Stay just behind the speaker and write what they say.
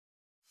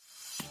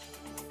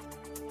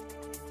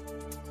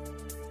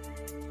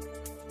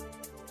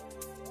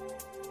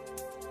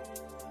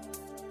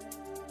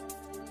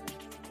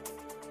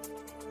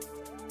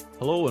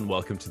Hello and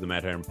welcome to the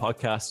MedIron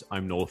podcast.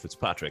 I'm Noel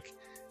Fitzpatrick,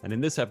 and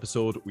in this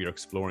episode we are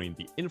exploring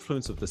the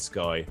influence of the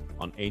sky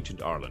on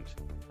ancient Ireland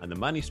and the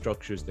many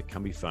structures that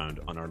can be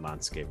found on our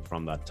landscape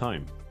from that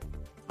time.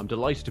 I'm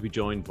delighted to be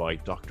joined by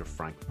Dr.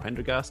 Frank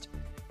Prendergast,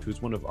 who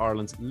is one of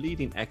Ireland's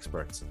leading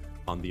experts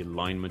on the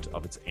alignment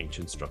of its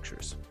ancient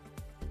structures.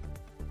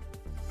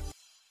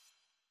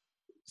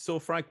 So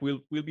Frank,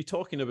 we'll be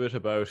talking a bit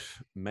about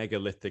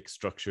megalithic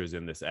structures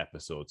in this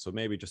episode. So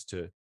maybe just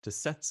to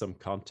set some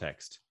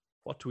context,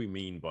 what do we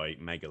mean by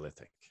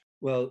megalithic?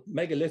 Well,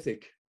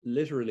 megalithic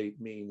literally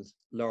means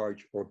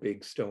large or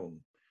big stone.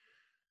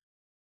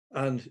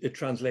 And it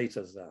translates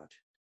as that.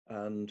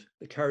 And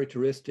the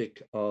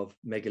characteristic of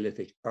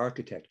megalithic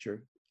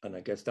architecture, and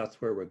I guess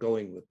that's where we're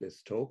going with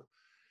this talk,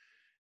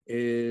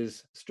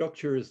 is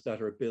structures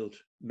that are built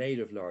made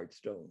of large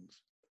stones.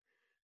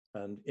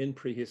 And in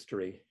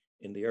prehistory,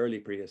 in the early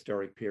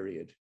prehistoric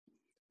period,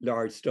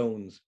 large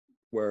stones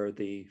were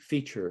the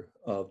feature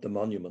of the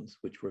monuments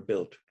which were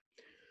built.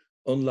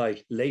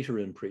 Unlike later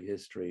in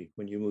prehistory,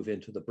 when you move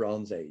into the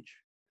Bronze Age,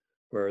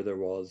 where there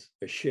was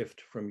a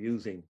shift from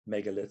using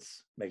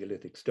megaliths,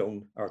 megalithic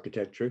stone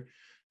architecture,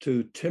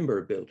 to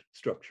timber-built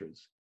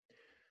structures.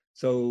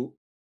 So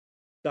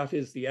that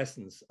is the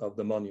essence of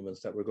the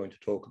monuments that we're going to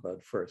talk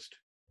about first.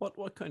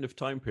 What kind of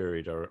time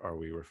period are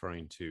we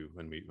referring to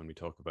when we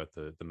talk about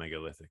the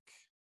megalithic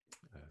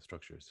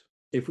structures?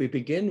 If we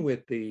begin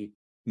with the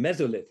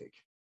Mesolithic,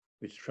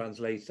 which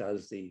translates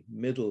as the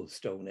Middle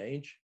Stone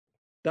Age,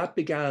 that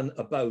began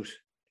about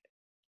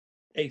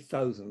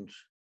 8,000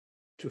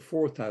 to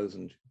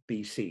 4,000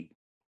 BC.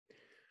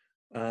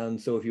 And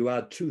so if you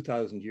add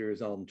 2,000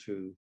 years on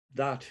to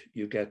that,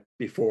 you get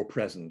before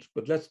present.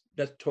 But let's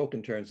talk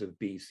in terms of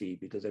BC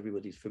because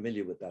everybody's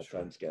familiar with that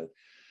timescale.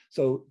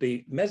 So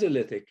the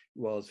Mesolithic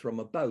was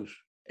from about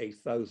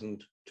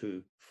 8,000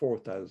 to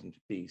 4,000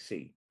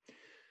 BC.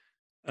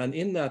 And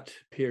in that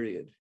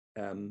period,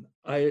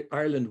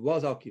 Ireland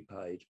was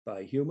occupied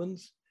by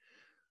humans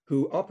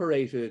who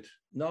operated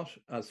not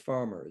as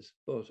farmers,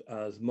 but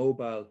as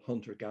mobile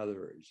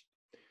hunter-gatherers.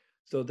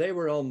 So they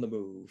were on the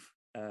move,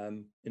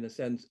 in a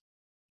sense,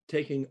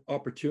 taking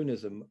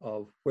opportunism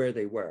of where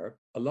they were,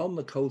 along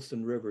the coast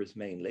and rivers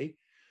mainly,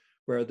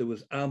 where there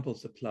was ample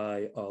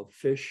supply of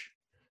fish,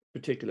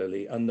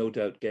 particularly, and no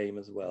doubt game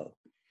as well.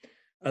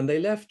 And they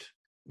left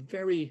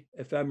very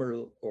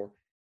ephemeral or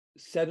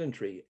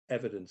sedentary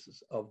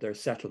evidences of their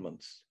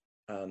settlements.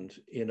 And,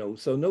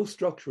 so no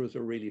structures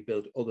are really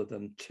built other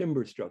than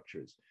timber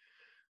structures,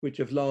 which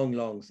have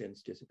long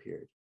since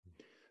disappeared.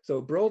 So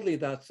broadly,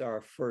 that's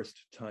our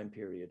first time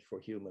period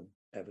for human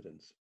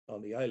evidence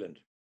on the island.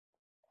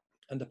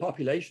 And the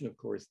population, of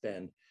course,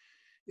 then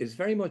is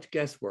very much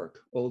guesswork,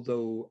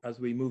 although as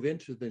we move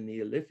into the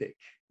Neolithic,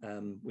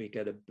 we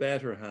get a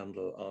better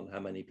handle on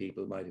how many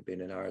people might have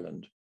been in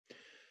Ireland.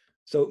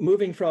 So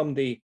moving from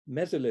the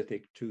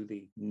Mesolithic to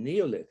the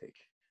Neolithic,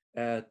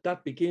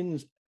 that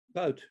begins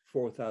about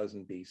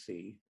 4,000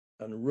 BC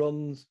and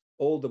runs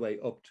all the way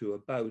up to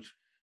about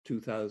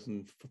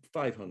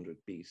 2,500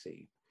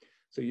 BC.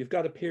 So you've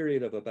got a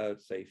period of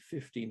about, say,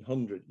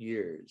 1,500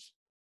 years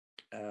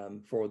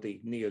for the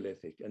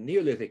Neolithic. And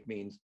Neolithic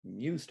means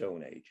New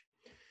Stone Age.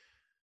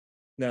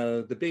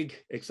 Now, the big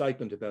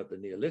excitement about the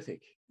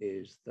Neolithic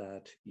is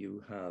that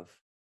you have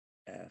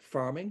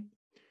farming,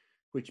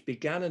 which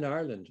began in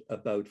Ireland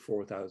about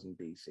 4,000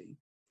 BC.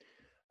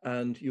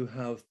 And you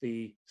have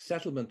the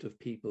settlement of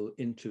people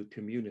into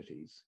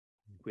communities,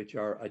 which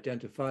are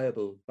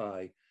identifiable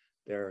by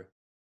their,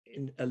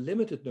 in a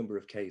limited number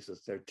of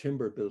cases, their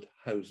timber-built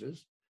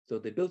houses. So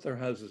they built their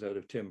houses out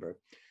of timber.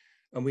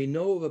 And we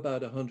know of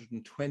about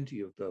 120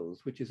 of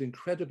those, which is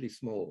incredibly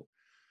small,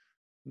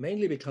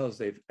 mainly because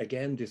they've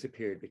again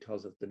disappeared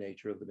because of the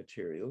nature of the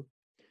material.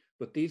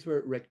 But these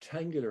were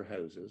rectangular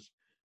houses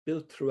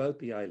built throughout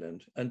the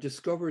island and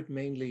discovered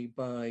mainly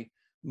by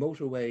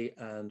motorway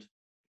and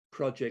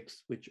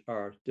projects which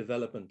are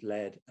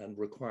development-led and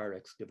require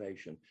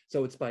excavation.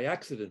 So it's by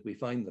accident we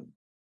find them.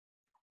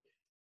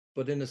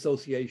 But in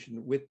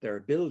association with their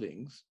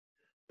buildings,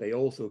 they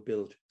also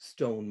built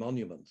stone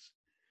monuments.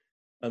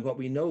 And what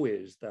we know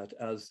is that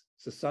as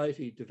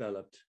society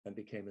developed and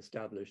became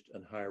established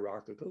and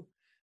hierarchical,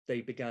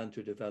 they began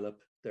to develop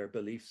their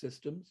belief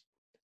systems.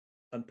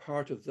 And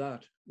part of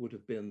that would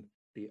have been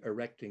the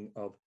erecting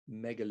of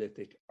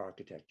megalithic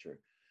architecture.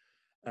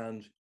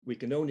 And we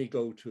can only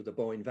go to the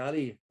Boyne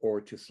Valley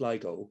or to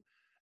Sligo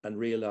and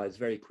realize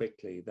very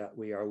quickly that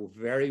we are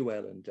very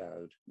well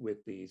endowed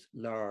with these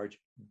large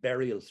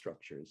burial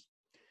structures,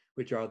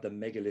 which are the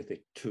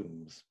megalithic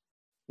tombs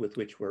with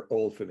which we're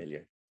all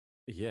familiar.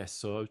 Yes,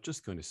 so I was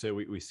just going to say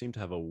we seem to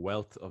have a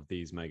wealth of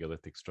these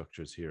megalithic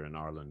structures here in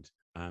Ireland.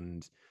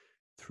 And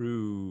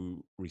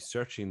through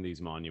researching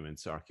these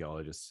monuments,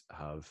 archaeologists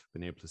have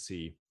been able to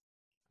see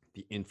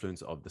the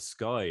influence of the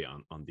sky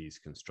on these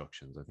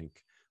constructions. I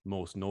think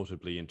most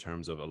notably in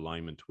terms of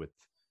alignment with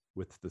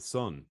the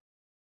sun.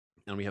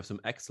 And we have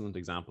some excellent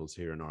examples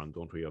here in Ireland,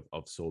 don't we,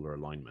 of solar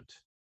alignment?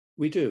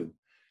 We do.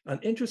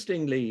 And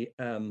interestingly,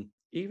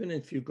 even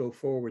if you go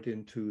forward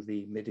into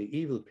the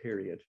medieval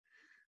period,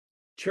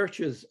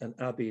 churches and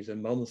abbeys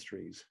and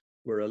monasteries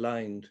were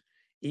aligned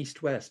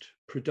east-west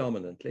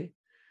predominantly,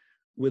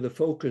 with a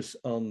focus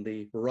on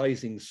the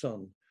rising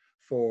sun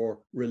for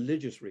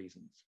religious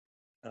reasons,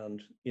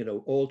 and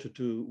all to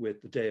do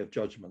with the Day of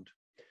Judgment.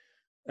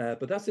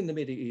 But that's in the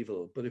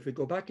medieval. But if we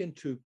go back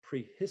into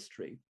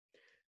prehistory,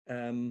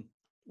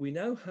 we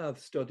now have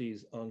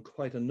studies on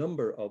quite a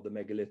number of the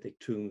megalithic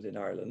tombs in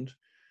Ireland,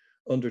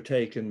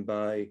 undertaken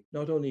by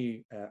not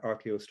only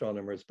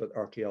archaeoastronomers, but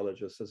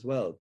archaeologists as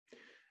well.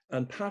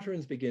 And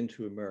patterns begin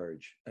to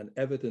emerge and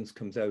evidence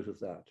comes out of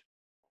that.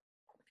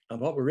 And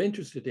what we're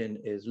interested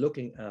in is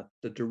looking at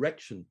the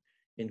direction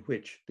in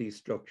which these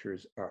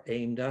structures are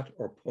aimed at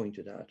or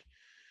pointed at.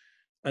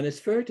 And it's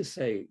fair to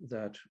say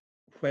that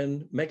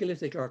when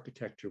megalithic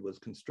architecture was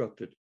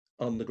constructed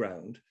on the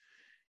ground,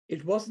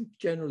 it wasn't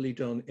generally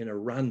done in a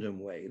random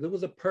way. There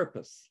was a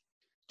purpose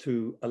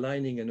to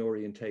aligning and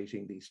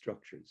orientating these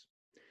structures.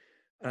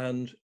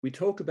 And we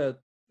talk about,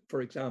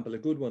 for example, a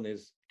good one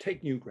is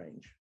take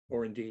Newgrange,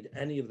 or indeed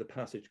any of the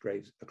passage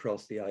graves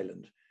across the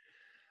island.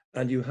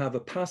 And you have a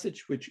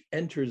passage which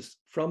enters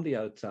from the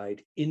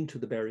outside into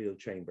the burial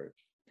chamber.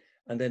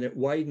 And then it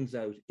widens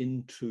out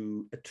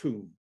into a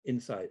tomb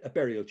inside, a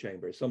burial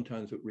chamber,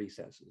 sometimes with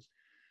recesses.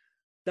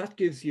 That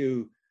gives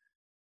you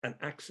an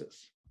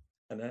axis,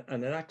 and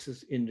an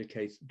axis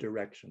indicates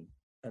direction.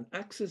 An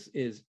axis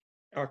is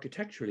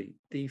architecturally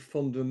the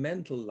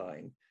fundamental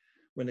line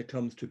when it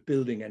comes to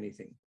building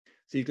anything.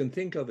 So you can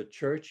think of a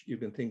church, you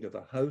can think of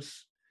a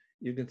house,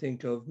 you can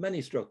think of many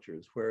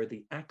structures where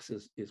the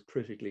axis is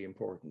critically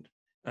important.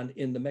 And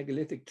in the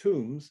megalithic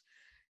tombs,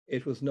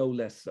 it was no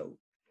less so.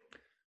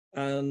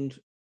 And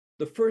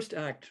the first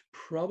act,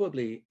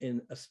 probably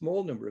in a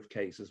small number of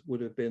cases,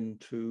 would have been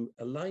to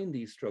align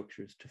these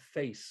structures to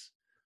face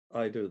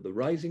either the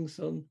rising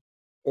sun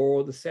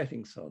or the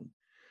setting sun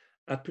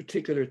at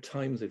particular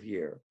times of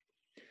year.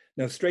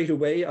 Now, straight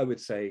away, I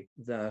would say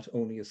that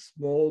only a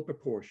small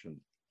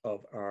proportion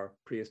of our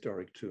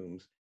prehistoric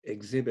tombs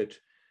exhibit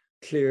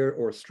clear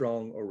or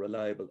strong or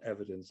reliable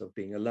evidence of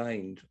being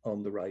aligned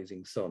on the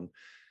rising sun.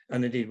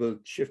 And indeed, we'll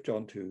shift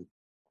on to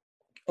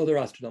other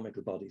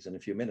astronomical bodies in a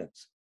few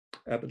minutes.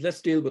 But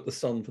let's deal with the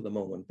sun for the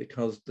moment,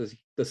 because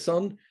the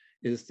sun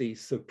is the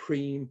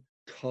supreme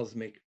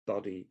cosmic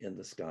body in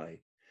the sky.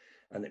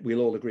 And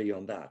we'll all agree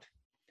on that.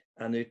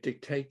 And it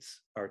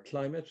dictates our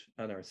climate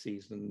and our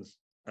seasons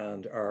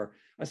and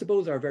I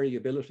suppose, our very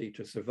ability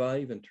to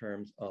survive in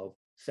terms of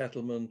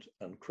settlement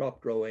and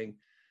crop growing.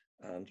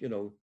 And,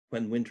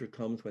 when winter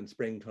comes, when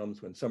spring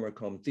comes, when summer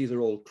comes, these are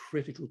all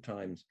critical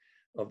times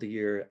of the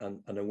year,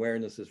 and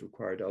awareness is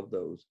required of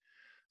those.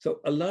 So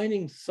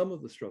aligning some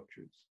of the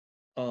structures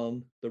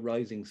on the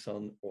rising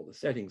sun or the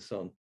setting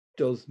sun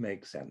does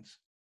make sense.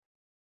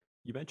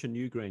 You mentioned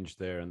Newgrange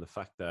there and the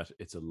fact that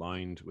it's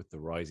aligned with the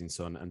rising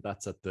sun, and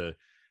that's at the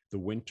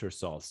winter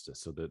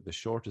solstice, so the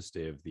shortest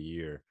day of the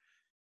year.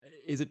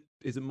 Is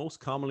it most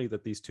commonly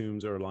that these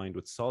tombs are aligned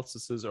with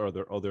solstices, or are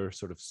there other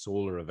sort of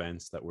solar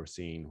events that we're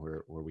seeing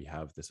where we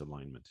have this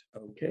alignment?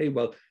 Okay,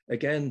 well,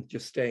 again,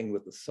 just staying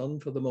with the sun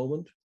for the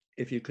moment,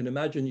 if you can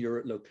imagine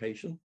your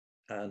location,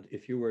 and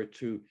if you were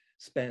to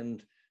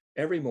spend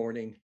every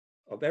morning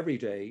of every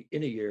day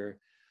in a year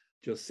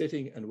just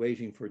sitting and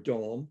waiting for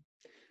dawn,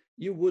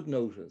 you would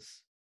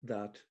notice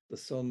that the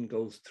sun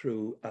goes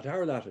through, at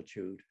our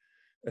latitude,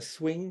 a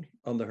swing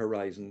on the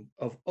horizon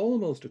of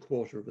almost a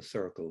quarter of a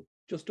circle,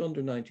 just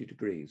under 90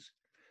 degrees.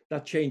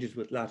 That changes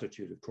with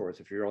latitude, of course.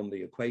 If you're on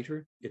the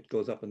equator, it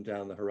goes up and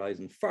down the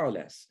horizon far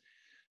less.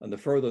 And the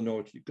further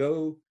north you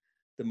go,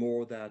 the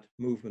more that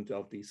movement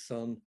of the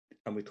sun,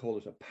 and we call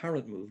it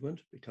apparent movement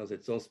because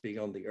it's us being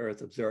on the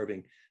Earth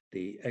observing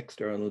the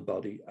external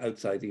body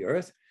outside the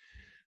Earth.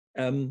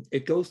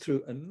 It goes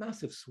through a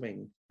massive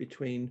swing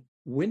between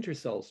winter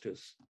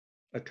solstice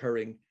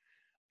occurring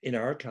in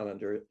our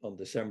calendar on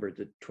December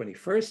the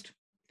 21st,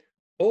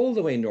 all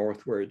the way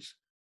northwards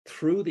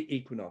through the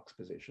equinox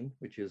position,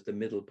 which is the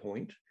middle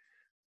point,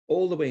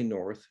 all the way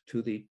north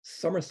to the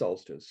summer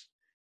solstice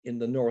in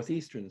the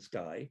northeastern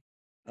sky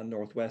and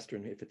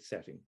northwestern if it's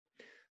setting.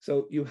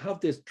 So you have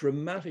this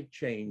dramatic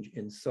change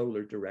in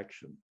solar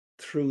direction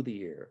through the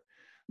year.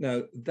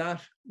 Now,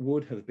 that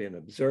would have been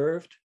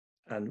observed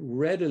and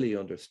readily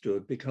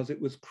understood because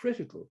it was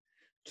critical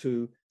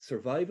to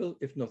survival,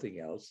 if nothing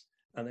else,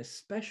 and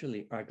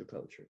especially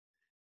agriculture.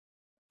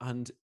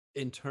 And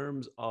in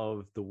terms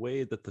of the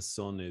way that the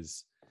sun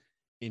is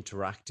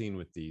interacting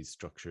with these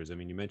structures, I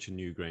mean, you mentioned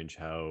Newgrange,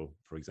 how,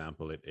 for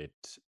example,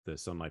 the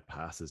sunlight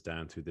passes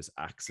down through this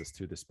axis,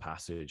 through this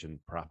passage, and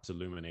perhaps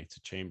illuminates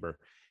a chamber.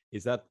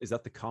 Is that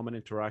the common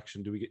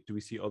interaction? Do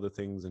we see other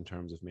things in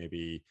terms of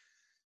maybe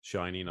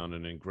shining on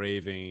an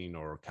engraving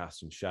or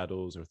casting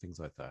shadows or things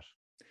like that?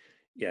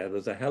 Yeah,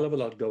 there's a hell of a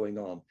lot going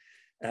on.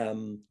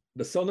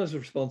 The sun is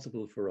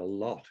responsible for a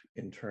lot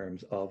in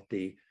terms of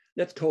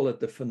let's call it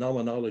the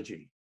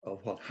phenomenology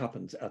of what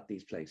happens at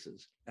these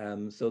places.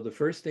 So the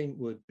first thing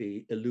would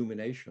be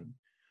illumination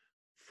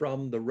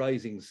from the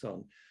rising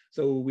sun.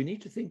 So we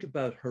need to think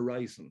about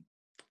horizon.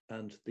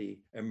 and the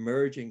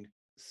emerging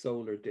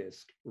solar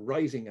disk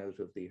rising out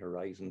of the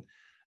horizon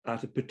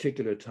at a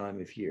particular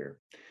time of year.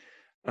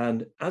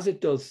 And as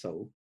it does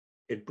so,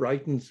 it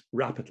brightens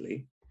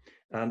rapidly.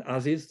 And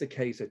as is the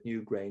case at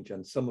Newgrange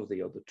and some of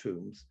the other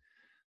tombs,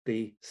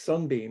 the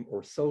sunbeam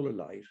or solar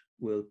light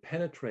will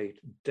penetrate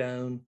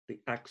down the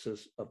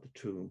axis of the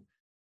tomb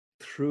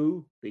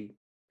through the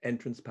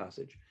entrance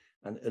passage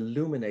and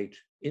illuminate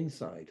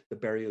inside the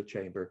burial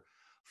chamber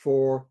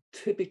for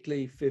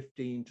typically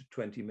 15 to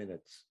 20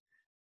 minutes,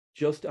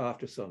 just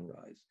after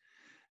sunrise.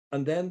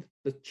 And then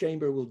the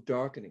chamber will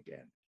darken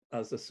again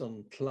as the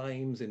sun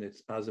climbs in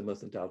its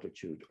azimuth and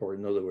altitude, or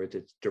in other words,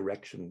 its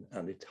direction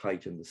and its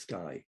height in the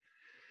sky.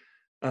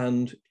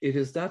 And it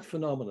is that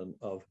phenomenon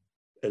of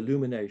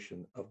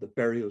illumination of the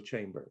burial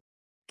chamber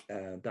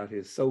that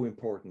is so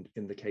important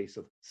in the case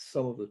of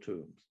some of the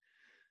tombs.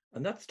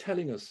 And that's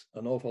telling us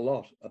an awful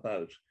lot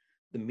about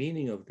the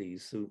meaning of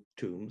these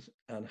tombs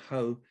and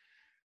how,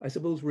 I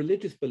suppose,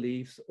 religious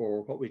beliefs,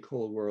 or what we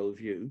call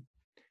worldview,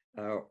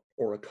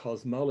 or a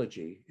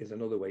cosmology is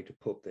another way to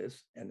put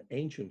this, an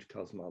ancient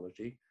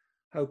cosmology,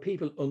 how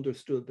people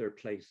understood their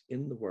place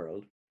in the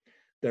world,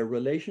 their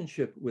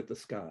relationship with the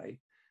sky,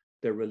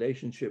 their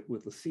relationship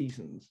with the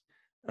seasons,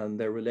 and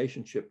their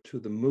relationship to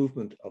the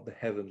movement of the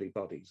heavenly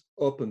bodies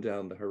up and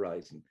down the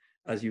horizon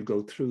as you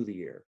go through the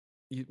year.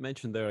 You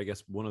mentioned there, I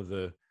guess, one of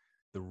the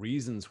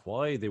reasons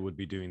why they would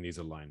be doing these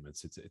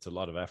alignments. It's a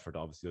lot of effort.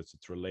 Obviously,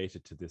 it's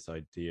related to this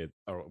idea,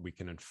 or we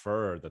can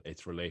infer that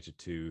it's related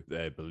to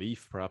the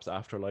belief, perhaps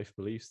afterlife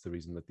beliefs, the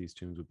reason that these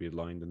tombs would be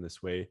aligned in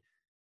this way.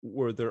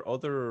 Were there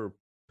other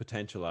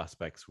potential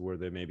aspects where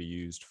they may be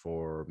used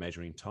for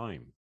measuring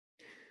time?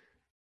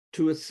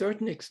 To a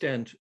certain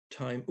extent,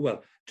 time,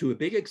 well, to a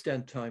big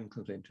extent, time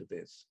comes into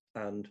this.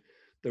 And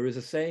there is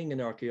a saying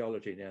in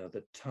archaeology now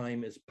that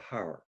time is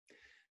power.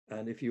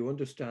 And if you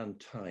understand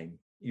time,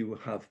 you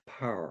have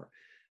power.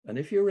 And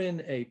if you're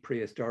in a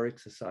prehistoric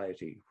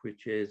society,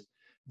 which is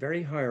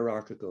very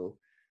hierarchical,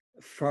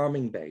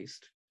 farming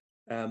based,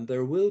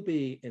 there will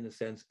be, in a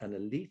sense, an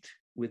elite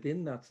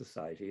within that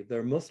society,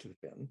 there must have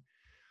been,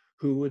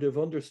 who would have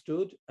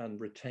understood and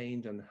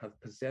retained and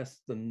have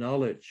possessed the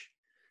knowledge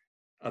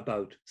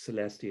about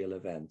celestial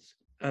events.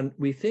 And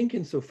we think,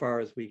 insofar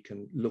as we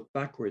can look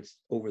backwards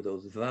over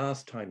those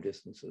vast time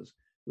distances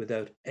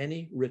without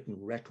any written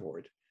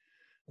record,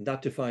 and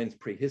that defines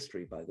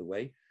prehistory, by the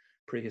way.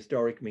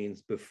 Prehistoric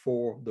means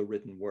before the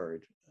written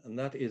word, and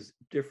that is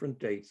different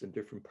dates in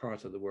different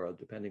parts of the world,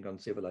 depending on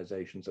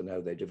civilizations and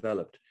how they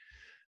developed.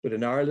 But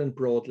in Ireland,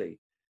 broadly,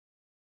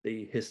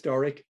 the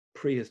historic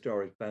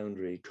prehistoric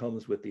boundary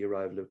comes with the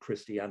arrival of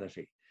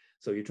Christianity.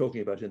 So you're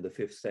talking about in the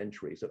 5th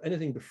century. So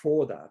anything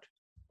before that,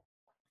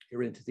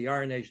 you're into the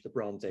Iron Age, the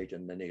Bronze Age,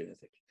 and the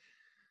Neolithic.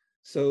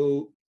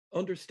 So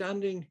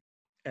understanding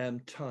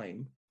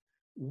time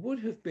would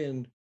have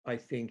been, I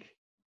think,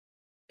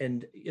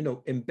 and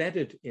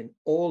embedded in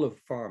all of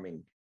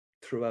farming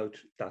throughout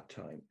that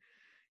time.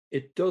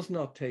 It does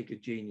not take a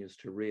genius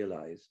to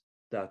realize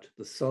that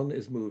the sun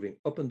is moving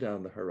up and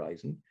down the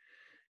horizon,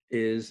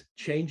 is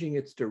changing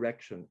its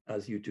direction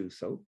as you do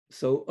so.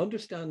 So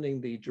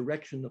understanding the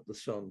direction of the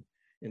sun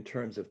in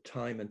terms of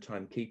time and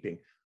timekeeping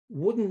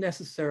wouldn't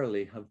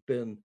necessarily have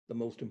been the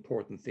most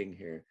important thing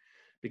here,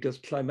 because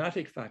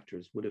climatic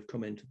factors would have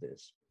come into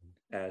this,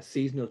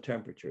 seasonal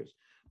temperatures,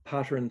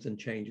 patterns and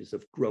changes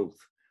of growth.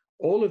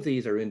 All of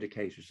these are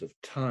indicators of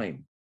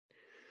time.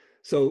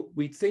 So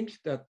we think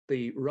that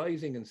the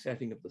rising and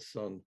setting of the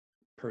sun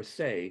per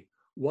se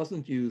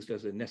wasn't used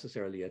as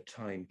necessarily a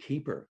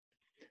timekeeper,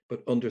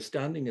 but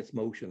understanding its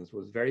motions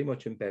was very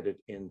much embedded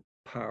in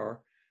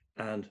power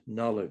and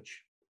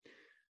knowledge.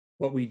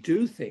 What we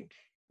do think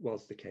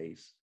was the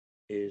case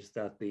is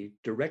that the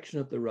direction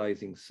of the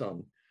rising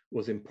sun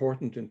was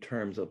important in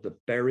terms of the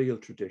burial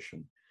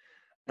tradition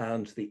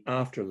and the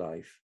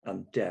afterlife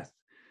and death,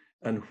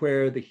 and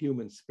where the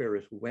human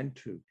spirit went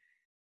to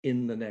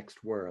in the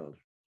next world.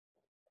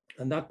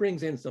 And that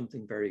brings in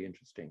something very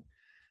interesting,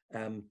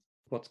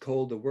 what's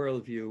called the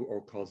worldview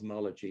or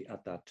cosmology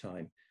at that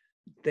time.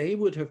 They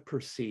would have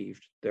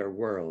perceived their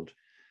world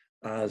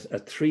as a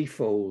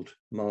threefold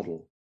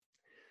model.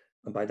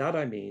 And by that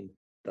I mean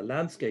the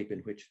landscape in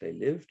which they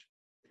lived,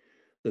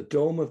 the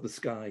dome of the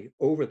sky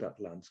over that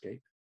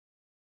landscape,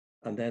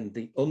 and then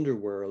the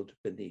underworld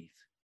beneath.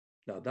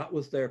 Now, that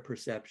was their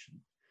perception.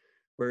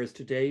 Whereas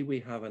today we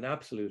have an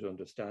absolute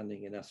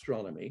understanding in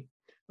astronomy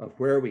of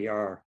where we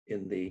are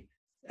in the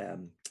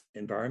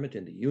environment,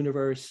 in the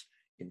universe,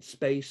 in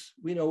space.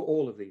 We know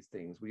all of these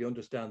things. We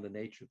understand the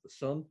nature of the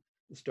sun,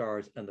 the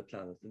stars, and the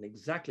planets, and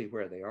exactly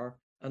where they are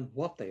and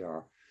what they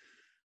are.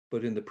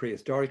 But in the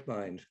prehistoric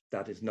mind,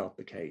 that is not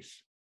the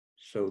case.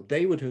 So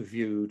they would have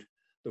viewed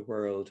the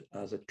world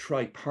as a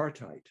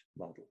tripartite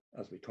model,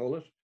 as we call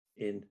it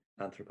in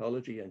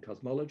anthropology and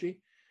cosmology.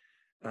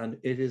 And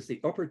it is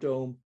the upper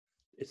dome,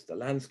 it's the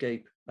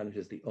landscape, and it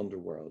is the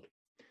underworld.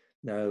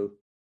 Now,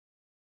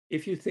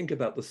 if you think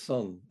about the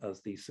sun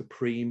as the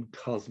supreme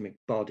cosmic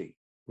body,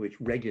 which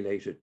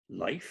regulated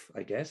life,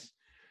 I guess,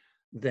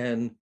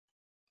 then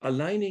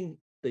aligning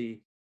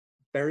the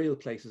burial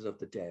places of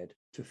the dead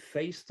to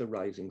face the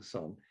rising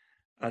sun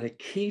at a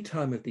key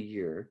time of the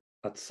year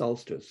at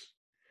solstice,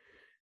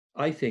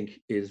 I think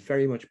is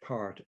very much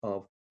part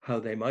of how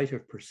they might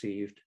have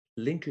perceived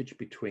linkage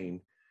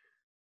between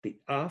the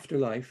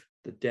afterlife,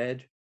 the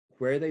dead,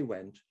 where they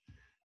went,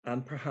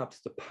 and perhaps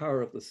the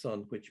power of the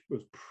sun, which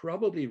was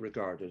probably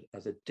regarded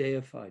as a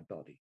deified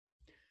body.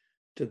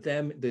 To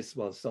them, this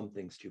was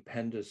something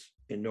stupendous,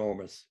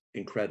 enormous,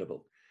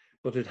 incredible.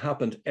 But it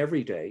happened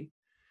every day,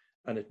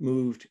 and it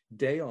moved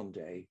day on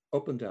day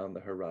up and down the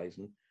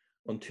horizon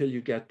until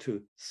you get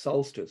to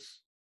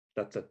solstice.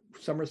 That's a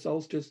summer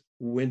solstice,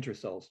 winter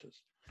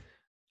solstice.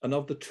 And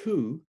of the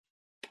two,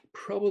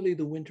 probably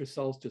the winter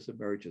solstice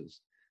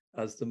emerges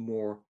as the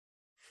more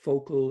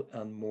focal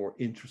and more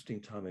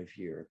interesting time of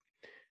year.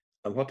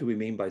 And what do we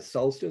mean by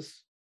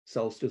solstice?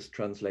 Solstice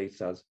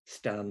translates as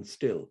stand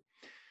still.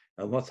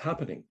 And what's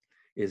happening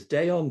is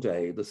day on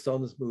day, the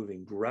sun is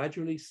moving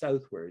gradually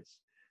southwards,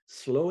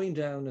 slowing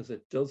down as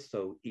it does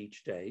so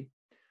each day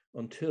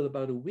until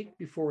about a week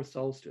before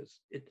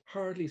solstice. It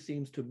hardly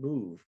seems to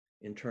move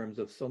in terms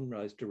of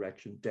sunrise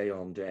direction day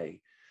on day.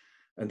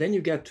 And then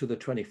you get to the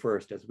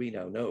 21st, as we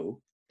now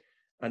know,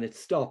 and it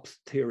stops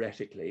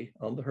theoretically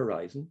on the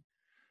horizon.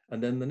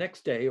 And then the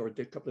next day or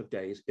a couple of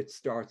days, it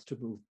starts to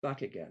move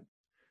back again.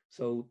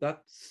 So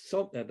that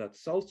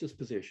solstice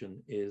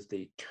position is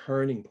the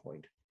turning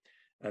point.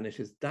 And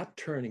it is that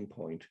turning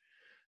point,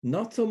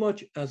 not so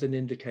much as an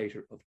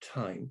indicator of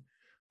time,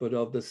 but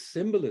of the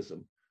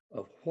symbolism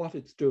of what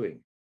it's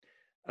doing.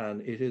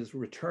 And it is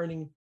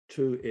returning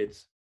to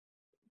its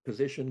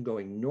position,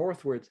 going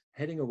northwards,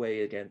 heading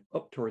away again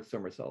up towards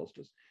summer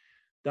solstice.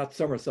 That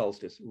summer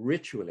solstice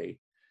ritually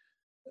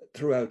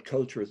throughout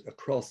cultures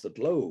across the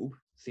globe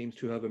seems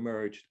to have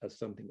emerged as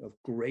something of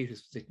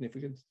greatest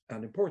significance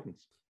and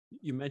importance.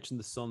 You mentioned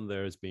the sun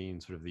there as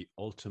being sort of the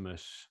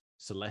ultimate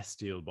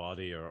celestial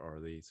body, or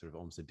the sort of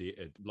almost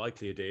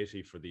likely a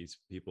deity for these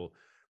people.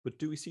 But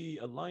do we see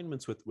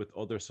alignments with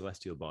other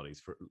celestial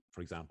bodies,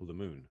 for example, the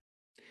moon?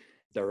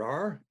 There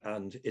are,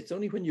 and it's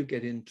only when you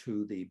get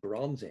into the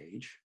Bronze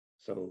Age.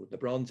 So the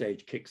Bronze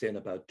Age kicks in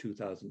about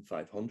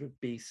 2500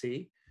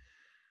 BC,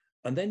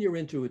 and then you're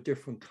into a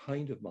different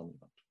kind of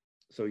monument.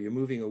 So you're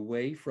moving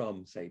away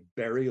from, say,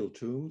 burial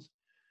tombs.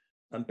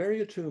 And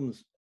burial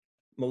tombs,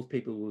 most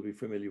people will be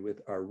familiar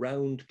with, are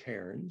round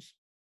cairns,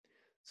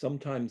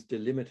 sometimes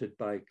delimited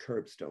by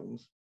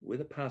curbstones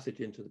with a passage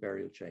into the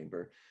burial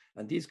chamber.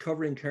 And these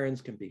covering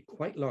cairns can be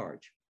quite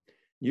large,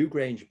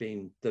 Newgrange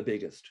being the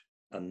biggest,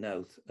 and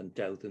Knowth and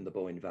Douth in the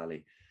Boyne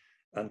Valley.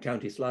 And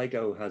County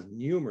Sligo has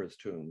numerous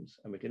tombs,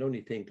 and we can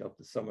only think of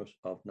the summit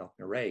of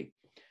Knocknarea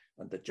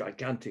and the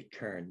gigantic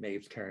cairn,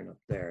 Maeve's Cairn up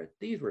there.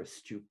 These were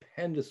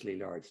stupendously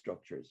large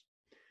structures.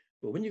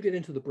 But when you get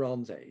into the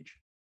Bronze Age,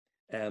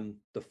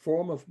 the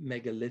form of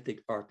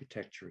megalithic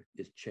architecture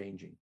is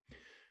changing.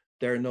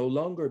 They're no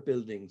longer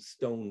building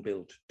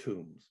stone-built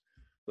tombs,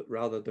 but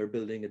rather they're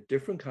building a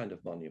different kind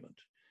of monument.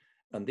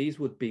 And these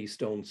would be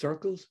stone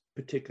circles,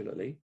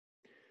 particularly,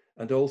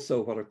 and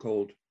also what are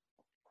called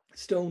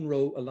stone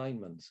row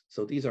alignments.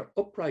 So these are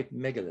upright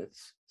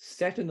megaliths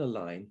set in a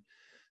line,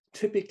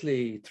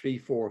 typically 3,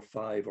 4,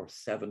 5, or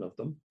 7 of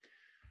them.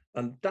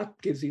 And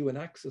that gives you an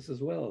axis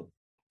as well.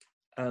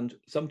 And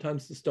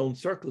sometimes the stone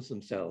circles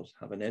themselves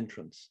have an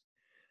entrance,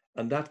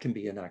 and that can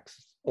be an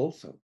axis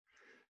also.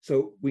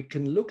 So we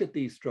can look at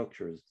these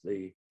structures,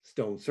 the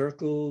stone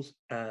circles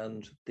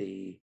and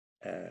the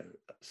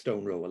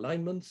stone row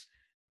alignments,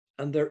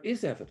 and there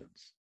is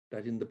evidence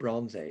that in the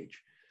Bronze Age,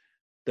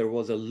 there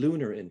was a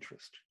lunar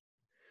interest.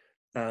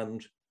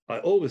 And I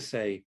always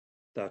say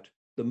that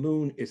the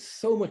moon is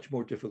so much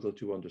more difficult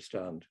to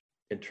understand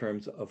in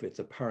terms of its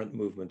apparent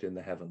movement in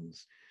the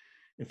heavens.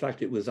 In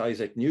fact, it was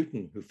Isaac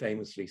Newton who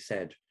famously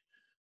said,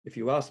 if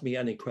you ask me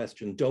any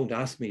question, don't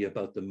ask me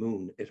about the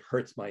moon, it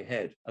hurts my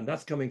head. And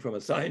that's coming from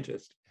a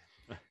scientist.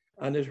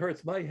 And it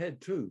hurts my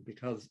head too,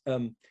 because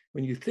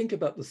when you think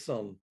about the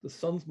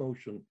sun's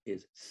motion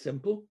is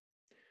simple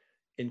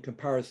in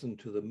comparison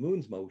to the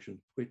moon's motion,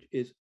 which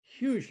is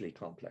hugely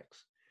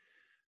complex.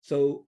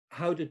 So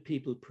how did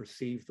people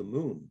perceive the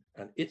moon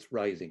and its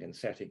rising and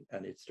setting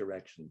and its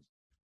directions?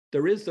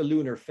 There is the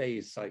lunar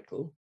phase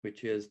cycle,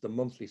 which is the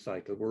monthly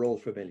cycle we're all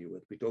familiar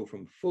with. We go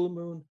from full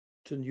moon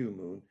to new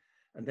moon,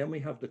 and then we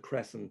have the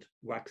crescent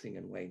waxing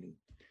and waning.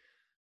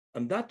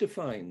 And that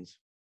defines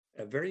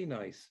a very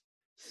nice,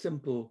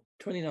 simple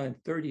 29,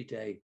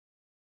 30-day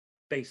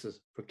basis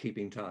for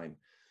keeping time.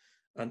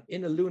 And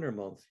in a lunar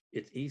month,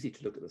 it's easy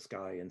to look at the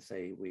sky and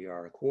say, we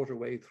are a quarter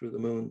way through the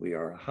moon, we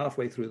are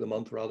halfway through the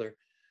month rather.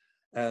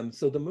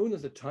 So the moon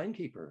as a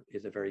timekeeper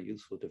is a very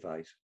useful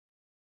device.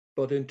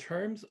 But in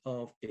terms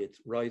of its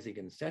rising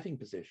and setting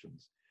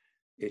positions,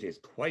 it is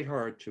quite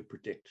hard to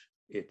predict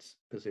its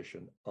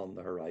position on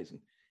the horizon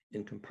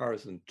in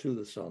comparison to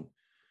the sun.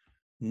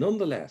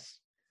 Nonetheless,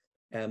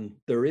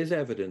 there is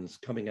evidence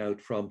coming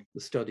out from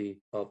the study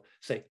of,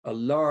 say, a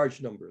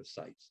large number of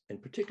sites,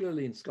 and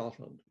particularly in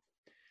Scotland,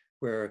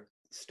 where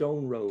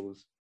stone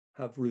rows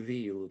have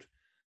revealed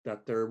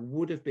that there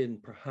would have been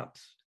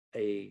perhaps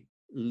a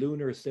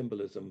lunar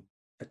symbolism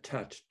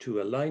attached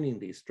to aligning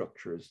these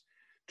structures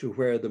to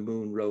where the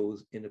moon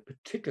rose in a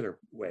particular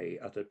way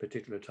at a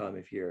particular time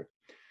of year.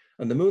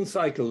 And the moon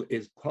cycle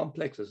is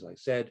complex, as I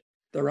said.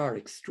 There are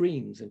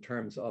extremes in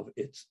terms of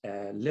its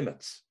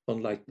limits,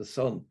 unlike the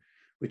sun,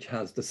 which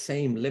has the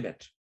same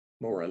limit,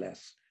 more or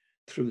less,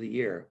 through the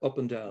year, up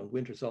and down,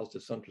 winter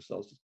solstice, summer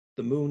solstice.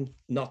 The moon,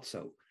 not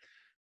so.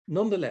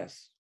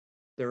 Nonetheless,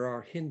 there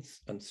are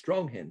hints and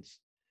strong hints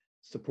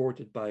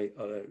supported by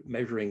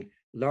measuring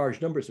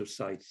large numbers of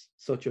sites,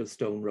 such as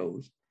Stone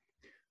Rose,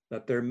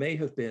 that there may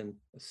have been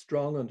a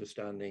strong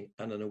understanding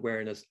and an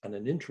awareness and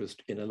an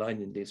interest in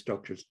aligning these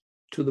structures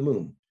to the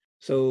moon.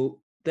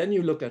 So then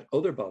you look at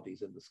other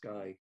bodies in the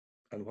sky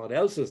and what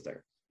else is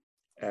there?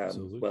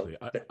 Absolutely.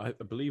 Well, I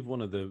believe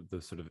one of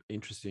the sort of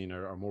interesting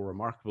or more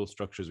remarkable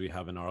structures we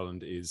have in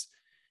Ireland is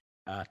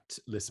at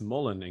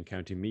Lismullen in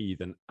County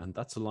Meath, and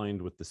that's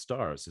aligned with the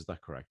stars. Is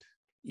that correct?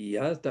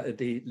 Yeah,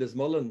 the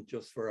Lismullen,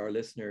 just for our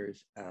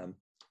listeners,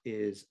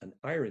 is an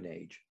Iron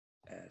Age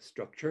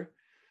structure.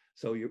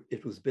 So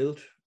it was built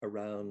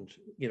around,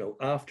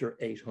 after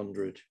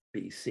 800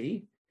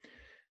 BC,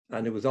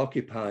 and it was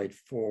occupied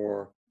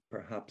for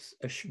perhaps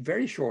a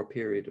very short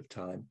period of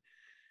time.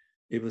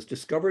 It was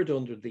discovered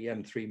under the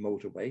M3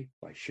 motorway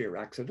by sheer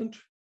accident,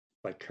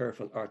 by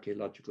careful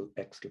archaeological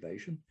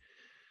excavation.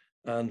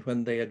 And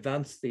when they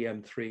advanced the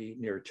M3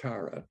 near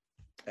Tara,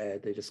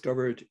 they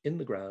discovered in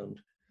the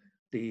ground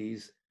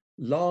these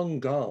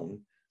long gone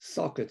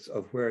sockets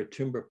of where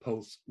timber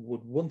posts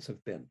would once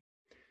have been.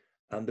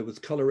 And there was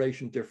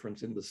coloration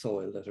difference in the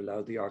soil that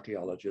allowed the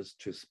archaeologists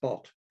to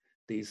spot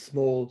these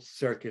small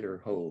circular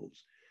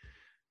holes.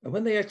 And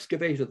when they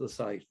excavated the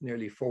site,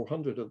 nearly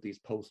 400 of these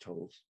post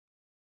holes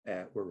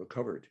were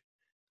recovered,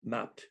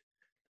 mapped.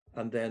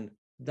 And then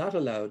that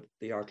allowed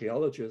the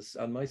archaeologists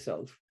and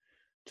myself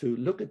to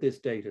look at this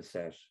data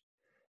set,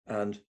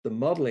 and the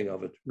modeling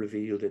of it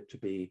revealed it to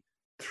be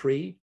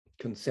 3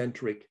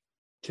 concentric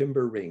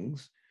timber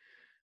rings.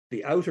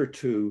 The outer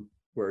 2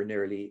 were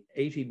nearly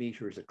 80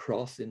 meters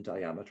across in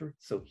diameter,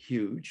 so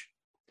huge.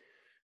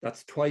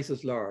 That's twice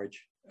as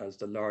large as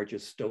the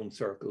largest stone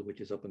circle, which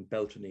is up in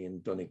Beltany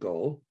in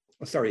Donegal,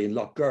 in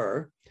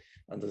Lochgur,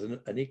 and there's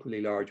an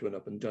equally large one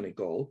up in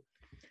Donegal.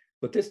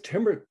 But this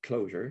timber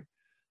closure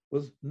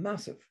was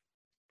massive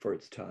for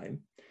its time.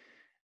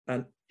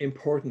 And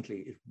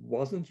importantly, it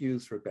wasn't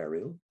used for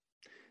burial.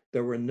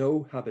 There were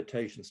no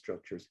habitation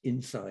structures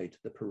inside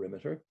the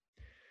perimeter.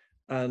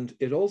 And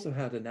it also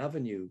had an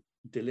avenue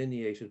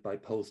delineated by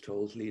post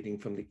holes leading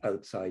from the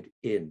outside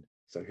in.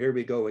 So here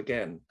we go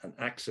again, an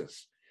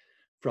axis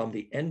from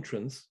the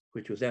entrance,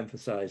 which was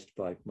emphasized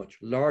by much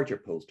larger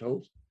post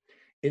holes,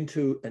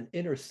 into an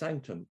inner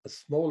sanctum, a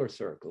smaller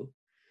circle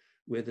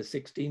with a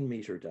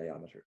 16-meter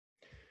diameter.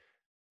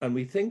 And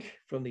we think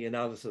from the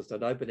analysis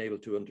that I've been able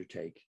to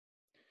undertake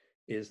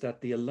is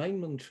that the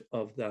alignment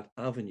of that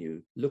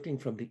avenue looking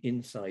from the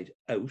inside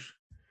out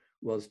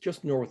was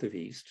just north of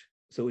east.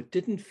 So it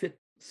didn't fit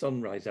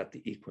sunrise at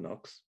the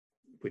equinox,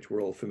 which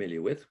we're all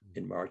familiar with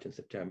in March and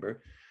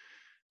September.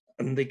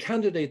 And the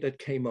candidate that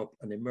came up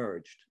and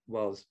emerged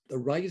was the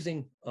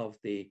rising of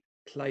the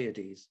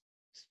Pleiades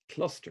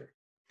cluster.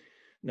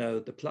 Now,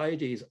 the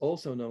Pleiades,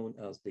 also known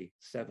as the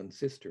Seven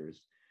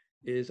Sisters,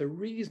 is a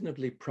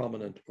reasonably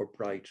prominent or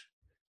bright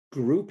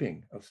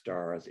grouping of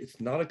stars.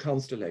 It's not a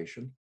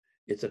constellation,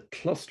 it's a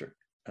cluster,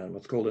 and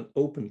what's called an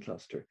open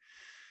cluster.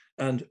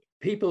 And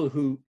people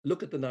who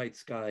look at the night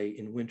sky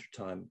in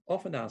wintertime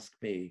often ask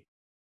me,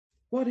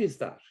 what is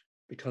that?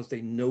 Because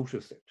they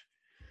notice it.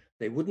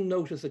 They wouldn't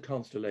notice a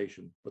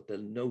constellation, but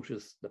they'll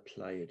notice the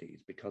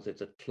Pleiades because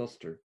it's a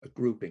cluster, a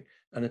grouping,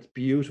 and it's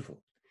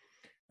beautiful.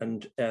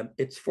 And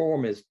its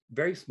form is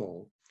very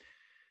small.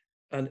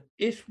 And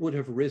it would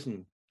have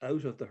risen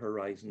out of the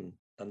horizon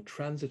and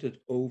transited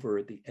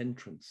over the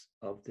entrance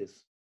of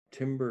this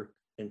timber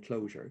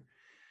enclosure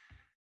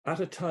at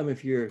a time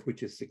of year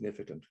which is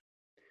significant,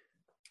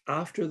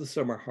 after the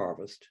summer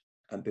harvest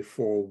and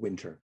before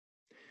winter.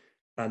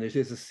 And it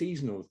is a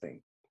seasonal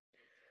thing.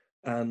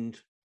 And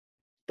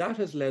that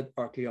has led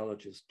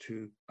archaeologists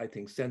to, I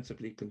think,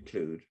 sensibly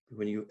conclude,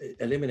 when you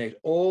eliminate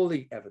all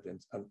the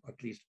evidence, and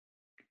at least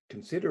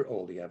consider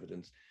all the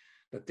evidence,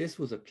 that this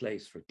was a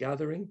place for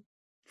gathering,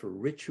 for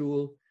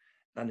ritual,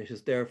 and it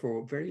is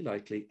therefore very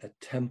likely a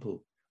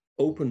temple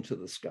open to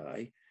the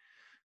sky,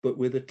 but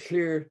with a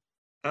clear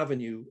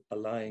avenue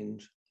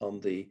aligned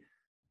on the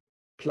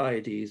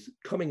Pleiades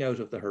coming out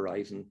of the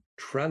horizon,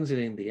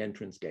 transiting the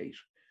entrance gate.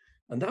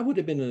 And that would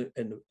have been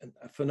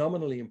a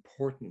phenomenally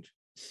important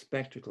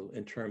spectacle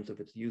in terms of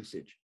its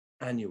usage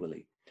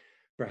annually,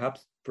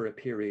 perhaps for a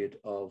period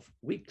of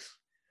weeks.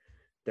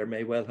 There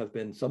may well have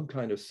been some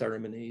kind of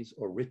ceremonies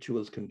or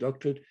rituals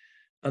conducted,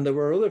 and there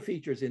were other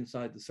features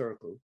inside the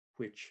circle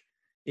which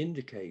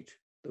indicate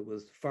there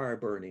was fire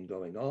burning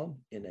going on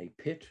in a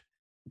pit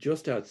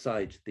just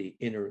outside the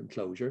inner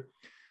enclosure.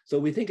 So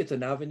we think it's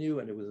an avenue,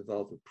 and it was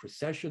involved with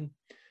procession.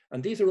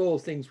 And these are all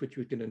things which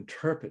we can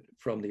interpret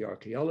from the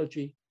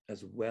archaeology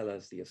as well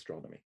as the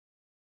astronomy.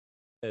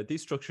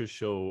 These structures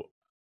show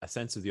a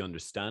sense of the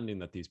understanding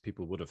that these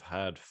people would have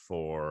had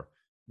for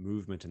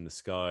movement in the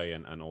sky,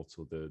 and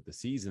also the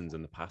seasons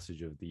and the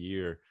passage of the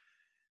year.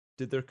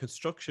 Did their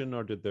construction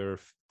or did their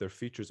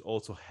features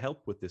also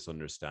help with this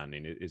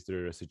understanding? Is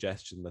there a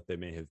suggestion that they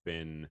may have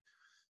been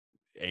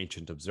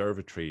ancient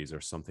observatories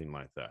or something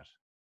like that?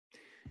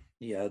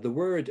 Yeah, the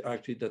word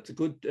actually, that's a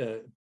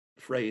good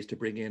phrase to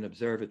bring in,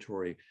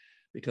 observatory,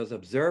 because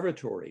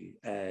observatory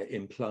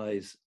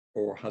implies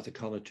or has a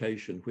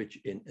connotation which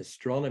in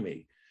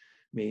astronomy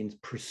means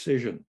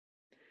precision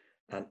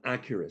and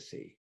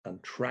accuracy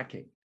and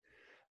tracking.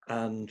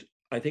 And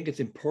I think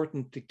it's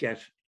important to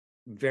get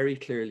very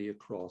clearly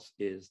across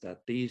is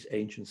that these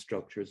ancient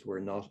structures were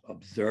not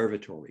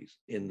observatories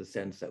in the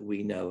sense that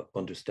we now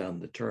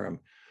understand the term,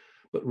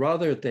 but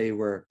rather they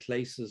were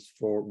places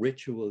for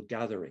ritual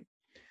gathering,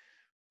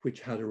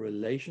 which had a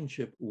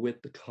relationship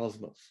with the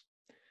cosmos,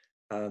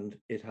 and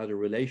it had a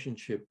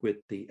relationship with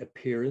the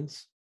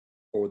appearance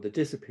or the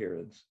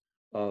disappearance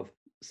of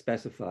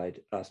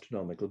specified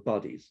astronomical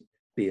bodies,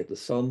 be it the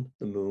sun,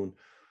 the moon,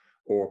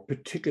 or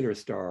particular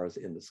stars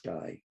in the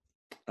sky.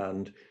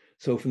 And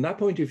so from that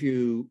point of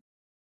view,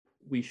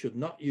 we should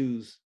not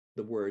use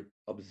the word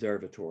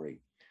observatory,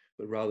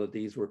 but rather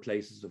these were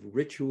places of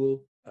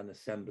ritual and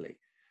assembly,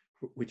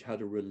 which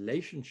had a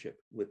relationship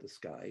with the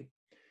sky,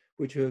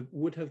 which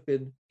would have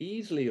been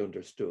easily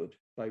understood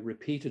by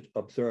repeated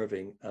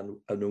observing and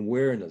an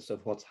awareness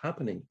of what's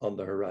happening on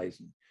the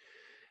horizon.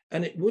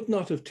 And it would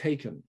not have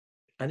taken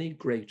any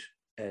great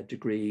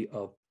degree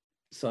of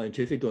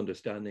scientific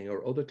understanding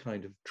or other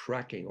kind of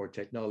tracking or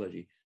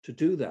technology to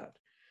do that.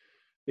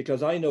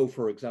 Because I know,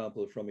 for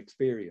example, from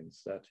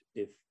experience, that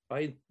if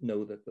I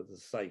know that there's a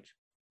site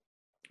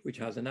which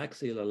has an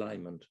axial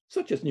alignment,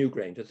 such as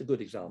Newgrange, that's a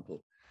good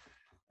example,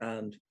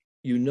 and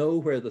you know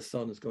where the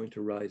sun is going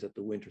to rise at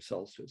the winter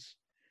solstice.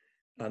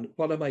 And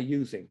what am I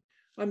using?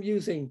 I'm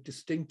using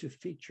distinctive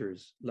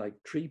features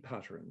like tree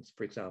patterns,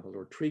 for example,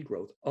 or tree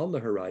growth on the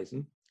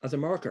horizon as a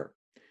marker.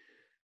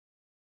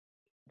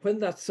 When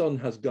that sun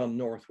has gone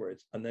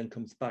northwards and then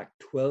comes back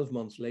 12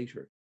 months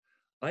later,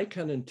 I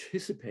can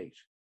anticipate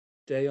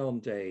day on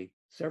day,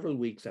 several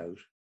weeks out,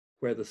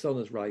 where the sun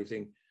is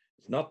rising.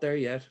 It's not there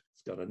yet.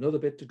 It's got another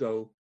bit to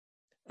go.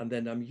 And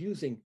then I'm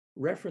using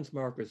reference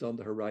markers on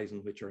the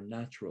horizon, which are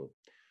natural.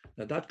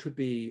 Now, that could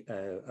be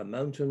a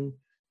mountain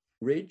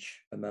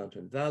ridge, a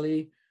mountain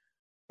valley,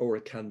 or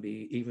it can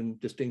be even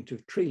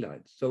distinctive tree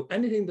lines. So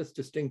anything that's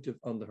distinctive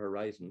on the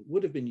horizon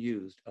would have been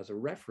used as a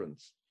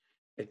reference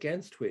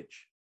against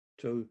which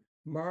to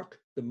mark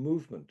the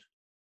movement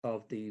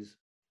of these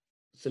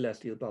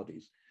celestial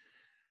bodies.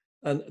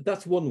 And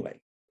that's one way.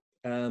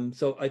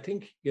 So I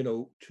think,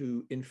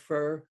 to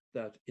infer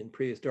that in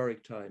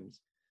prehistoric times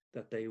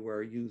that they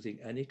were using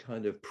any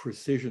kind of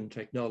precision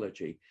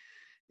technology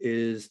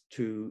is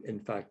to, in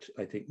fact,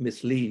 I think,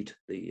 mislead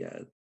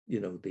the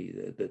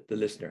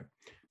listener,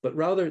 but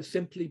rather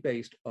simply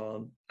based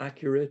on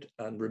accurate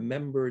and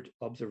remembered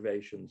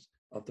observations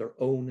of their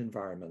own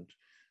environment.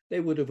 They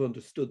would have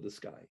understood the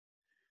sky.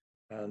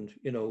 And,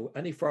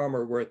 any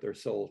farmer worth their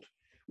salt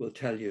will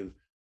tell you,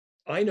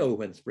 I know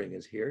when spring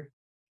is here.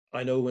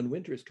 I know when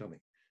winter is coming,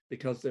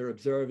 because they're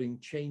observing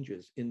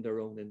changes in their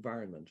own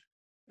environment.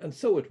 And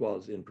so it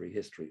was in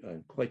prehistory,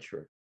 I'm quite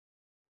sure.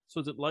 So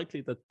is it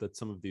likely that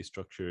some of these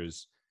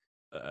structures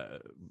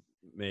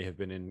may have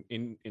been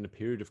in a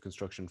period of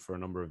construction for a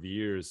number of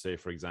years? Say,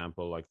 for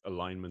example, like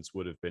alignments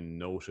would have been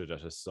noted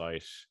at a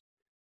site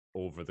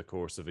over the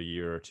course of a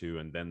year or two,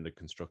 and then the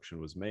construction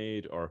was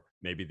made, or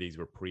maybe these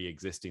were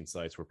pre-existing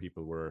sites where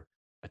people were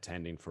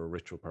attending for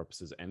ritual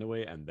purposes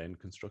anyway, and then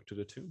constructed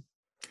a tomb?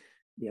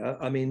 Yeah,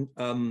 I mean,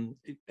 and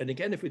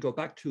again, if we go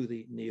back to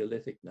the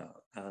Neolithic now,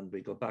 and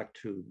we go back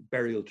to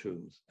burial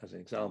tombs as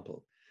an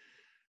example,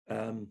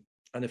 and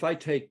if I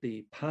take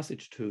the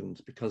passage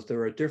tombs, because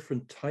there are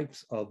different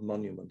types of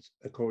monuments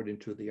according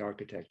to the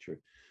architecture,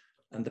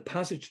 and the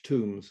passage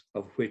tombs,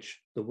 of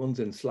which the ones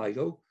in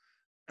Sligo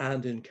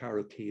and in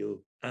Carrowkeel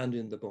and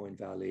in the Boyne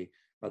Valley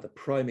are the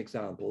prime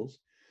examples,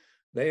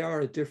 they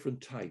are a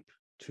different type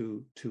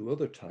to two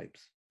other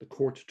types, the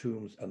court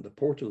tombs and the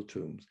portal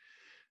tombs,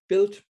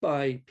 built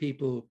by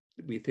people,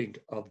 we think,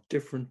 of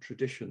different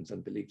traditions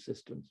and belief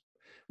systems,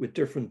 with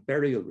different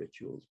burial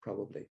rituals,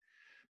 probably.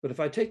 But if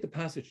I take the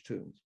passage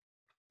tombs,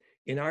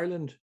 in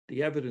Ireland,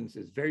 the evidence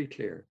is very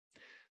clear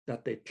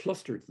that they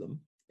clustered them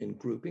in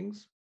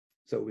groupings.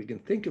 So we can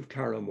think of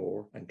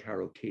Carrowmore and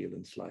Carrowkeel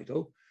and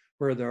Sligo,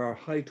 where there are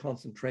high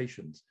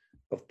concentrations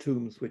of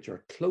tombs which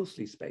are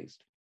closely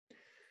spaced.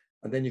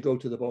 And then you go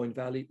to the Boyne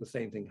Valley, the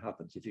same thing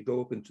happens. If you go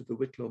up into the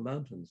Wicklow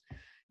Mountains,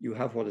 you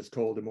have what is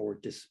called a more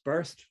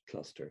dispersed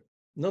cluster.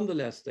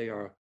 Nonetheless, they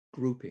are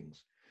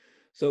groupings.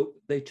 So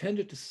they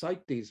tended to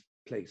site these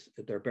places,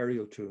 their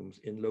burial tombs,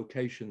 in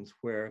locations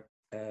where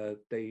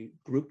they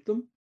grouped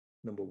them,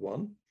 number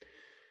one.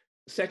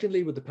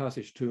 Secondly, with the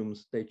passage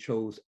tombs, they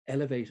chose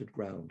elevated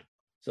ground.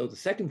 So the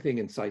second thing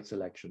in site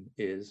selection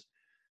is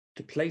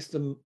to place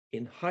them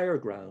in higher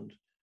ground,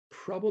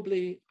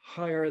 probably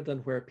higher than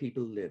where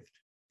people lived.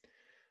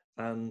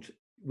 And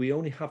we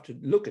only have to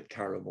look at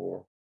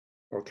Carrowmore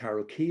or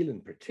Carrowkeel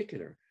in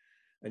particular,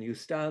 and you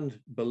stand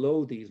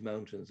below these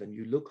mountains and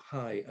you look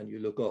high and you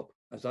look up,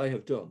 as I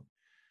have done,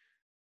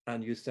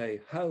 and you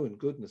say, how in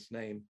goodness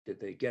name did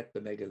they get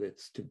the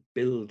megaliths to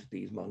build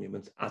these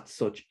monuments at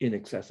such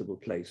inaccessible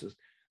places?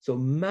 So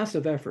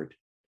massive effort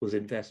was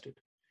invested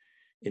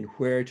in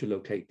where to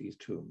locate these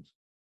tombs.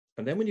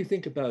 And then when you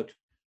think about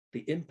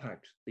the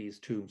impact these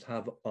tombs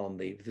have on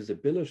the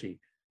visibility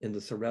in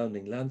the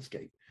surrounding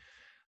landscape,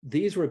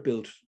 these were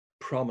built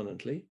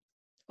prominently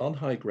on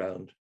high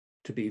ground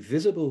to be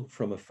visible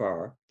from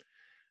afar.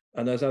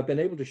 And as I've been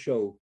able to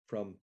show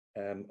from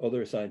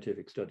other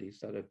scientific studies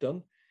that I've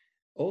done,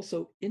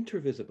 also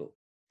intervisible.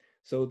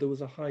 So there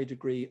was a high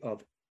degree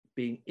of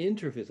being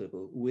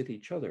intervisible with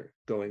each other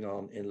going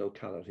on in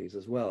localities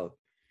as well.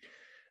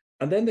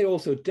 And then they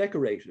also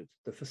decorated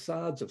the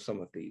facades of some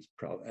of these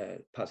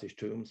passage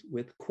tombs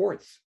with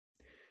quartz.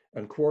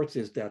 And quartz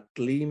is that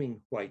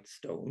gleaming white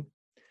stone,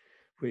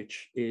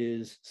 which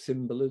is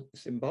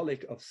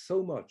symbolic of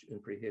so much in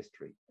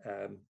prehistory.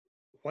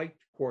 White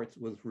quartz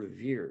was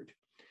revered,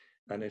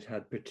 and it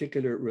had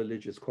particular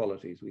religious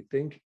qualities, we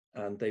think,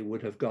 and they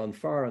would have gone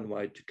far and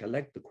wide to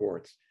collect the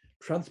quartz,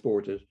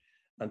 transport it,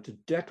 and to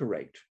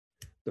decorate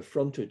the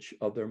frontage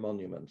of their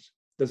monuments.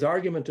 There's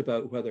argument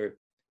about whether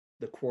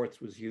the quartz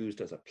was used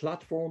as a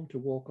platform to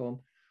walk on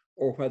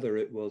or whether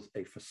it was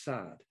a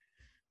facade.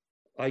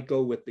 I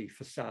go with the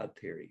facade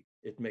theory.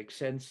 It makes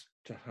sense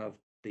to have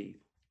the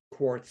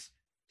quartz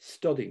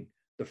studding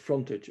the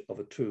frontage of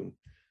a tomb,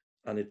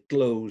 and it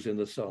glows in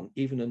the sun.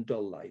 Even in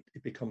dull light,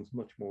 it becomes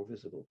much more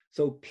visible.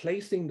 So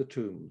placing the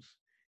tombs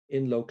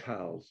in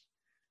locales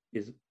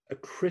is a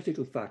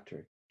critical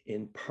factor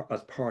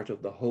as part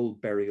of the whole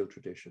burial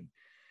tradition.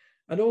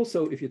 And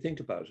also, if you think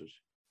about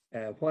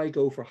it, why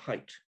go for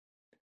height?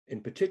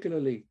 In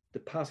particularly the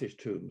passage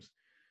tombs,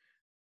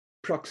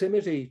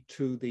 proximity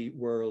to the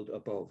world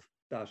above,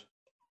 that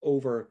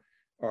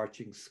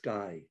overarching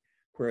sky,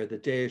 where the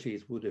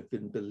deities would have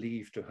been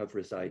believed to have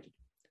resided,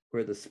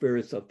 where the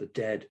spirits of the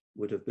dead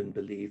would have been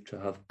believed to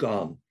have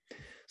gone.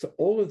 So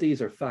all of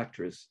these are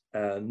factors.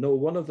 No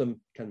one of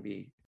them can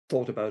be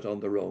thought about on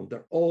their own.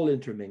 They're all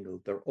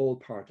intermingled. They're all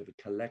part of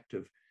a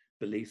collective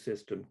belief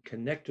system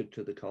connected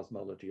to the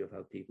cosmology of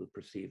how people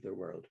perceive their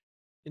world.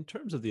 In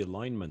terms of the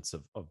alignments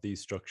of these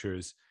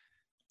structures,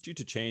 due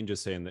to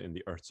changes, say, in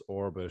the Earth's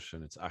orbit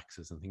and its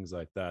axis and things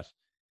like that,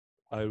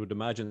 I would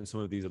imagine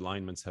some of these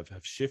alignments have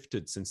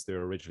shifted since they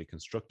were originally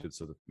constructed,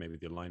 so that maybe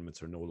the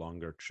alignments are no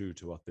longer true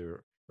to what they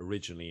were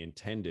originally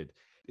intended.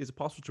 Is it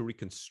possible to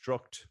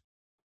reconstruct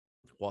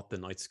what the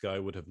night sky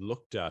would have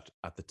looked at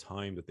the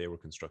time that they were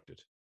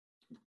constructed?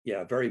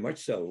 Yeah, very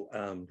much so.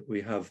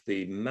 We have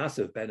the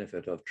massive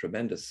benefit of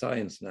tremendous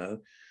science now.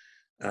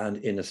 And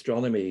in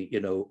astronomy,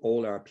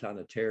 all our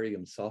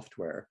planetarium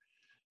software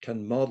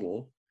can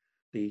model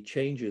the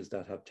changes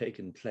that have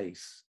taken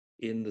place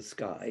in the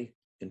sky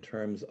in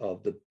terms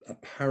of the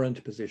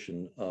apparent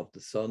position of the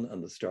sun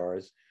and the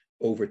stars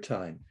over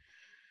time.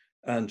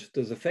 And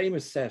there's a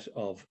famous set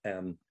of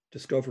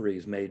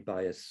discoveries made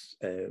by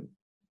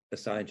a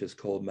scientist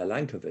called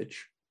Milankovitch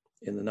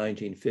in the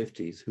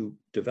 1950s, who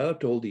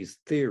developed all these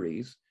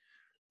theories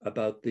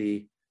about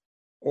the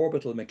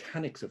orbital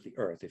mechanics of the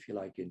Earth, if you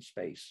like, in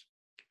space.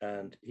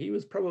 And he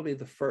was probably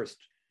the first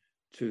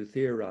to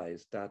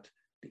theorize that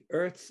the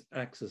Earth's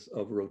axis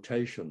of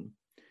rotation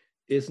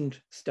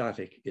isn't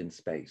static in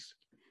space.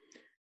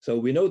 So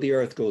we know the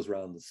Earth goes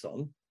around the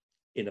sun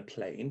in a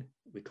plane.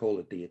 We call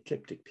it the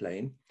ecliptic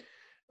plane.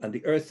 And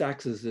the Earth's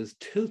axis is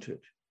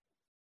tilted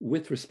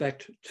with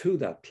respect to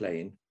that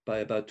plane by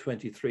about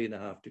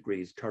 23.5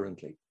 degrees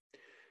currently.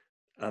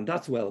 And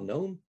that's well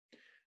known.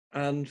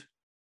 And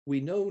we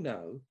know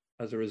now,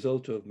 as a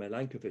result of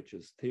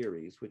Milankovich's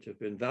theories, which have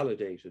been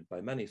validated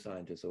by many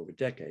scientists over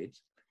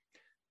decades,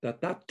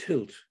 that that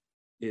tilt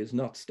is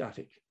not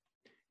static.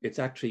 It's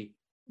actually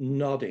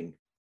nodding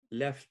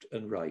left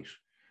and right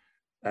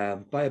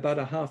by about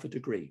 0.5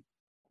 degree.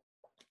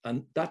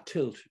 And that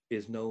tilt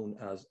is known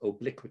as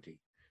obliquity.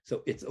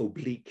 So it's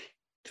oblique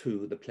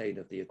to the plane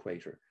of the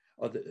equator,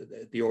 or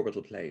the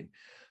orbital plane.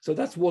 So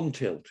that's one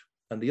tilt.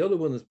 And the other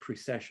one is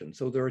precession.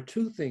 So there are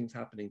two things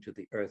happening to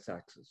the Earth's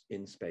axis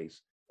in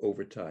space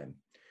over time.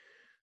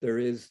 There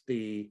is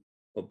the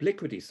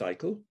obliquity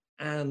cycle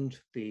and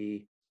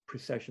the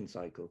precession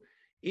cycle,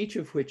 each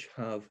of which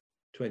have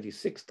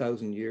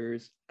 26,000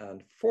 years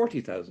and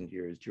 40,000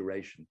 years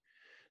duration.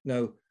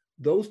 Now,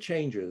 those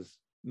changes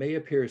may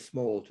appear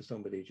small to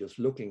somebody just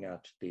looking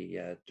at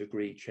the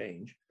degree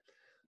change,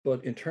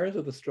 but in terms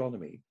of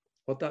astronomy,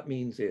 what that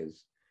means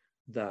is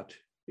that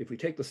if we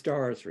take the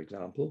stars, for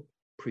example,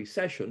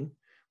 precession,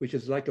 which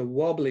is like a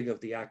wobbling of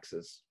the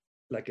axis,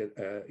 like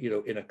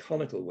in a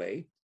conical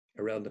way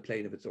around the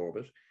plane of its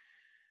orbit,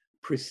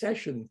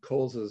 precession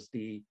causes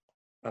the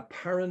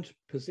apparent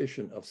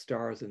position of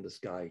stars in the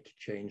sky to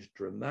change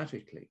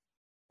dramatically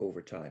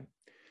over time.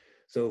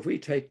 So if we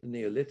take the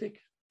Neolithic,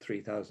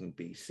 3000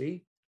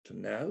 BC to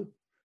now,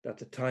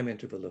 that's a time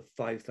interval of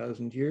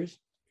 5,000 years.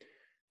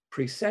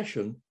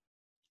 Precession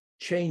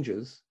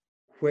changes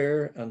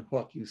where and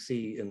what you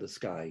see in the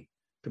sky.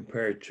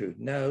 compared to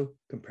now,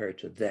 compared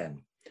to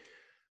then.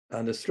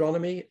 And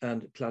astronomy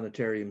and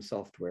planetarium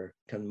software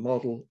can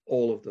model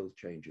all of those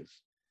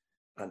changes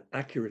and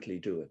accurately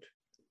do it.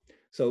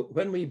 So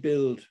when we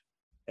build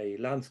a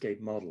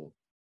landscape model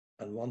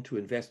and want to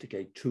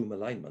investigate tomb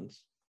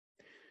alignments,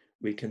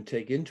 we can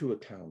take into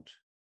account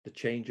the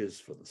changes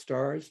for the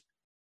stars,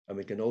 and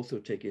we can also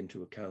take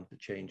into account the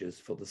changes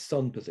for the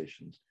sun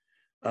positions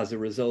as a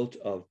result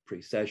of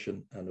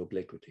precession and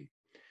obliquity.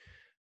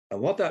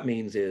 And what that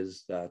means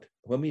is that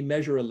when we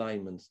measure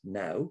alignments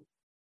now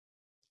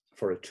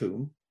for a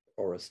tomb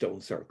or a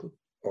stone circle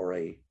or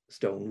a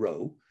stone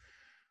row,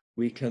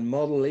 we can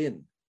model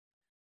in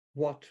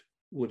what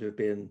would have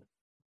been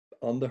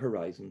on the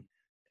horizon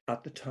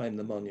at the time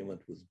the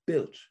monument was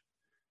built,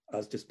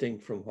 as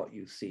distinct from what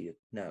you see it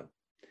now.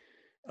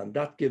 And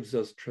that gives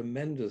us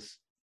tremendous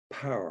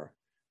power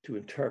to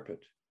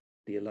interpret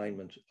the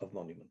alignment of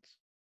monuments.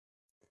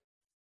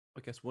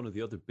 I guess one of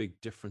the other big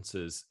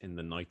differences in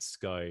the night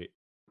sky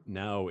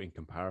now in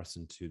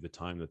comparison to the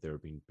time that they were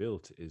being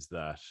built is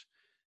that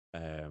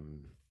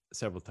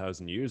several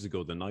thousand years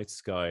ago, the night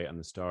sky and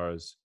the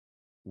stars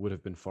would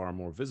have been far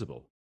more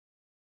visible.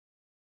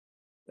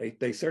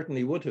 They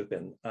certainly would have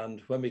been.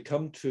 And when we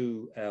come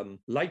to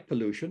light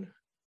pollution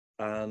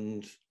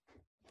and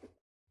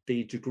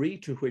the degree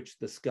to which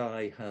the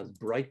sky has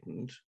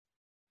brightened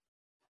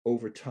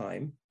over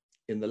time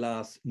in the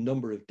last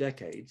number of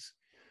decades,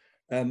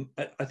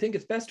 I think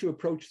it's best to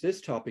approach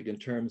this topic in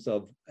terms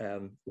of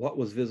what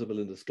was visible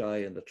in the sky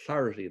and the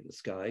clarity of the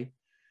sky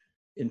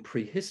in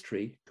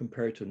prehistory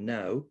compared to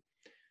now.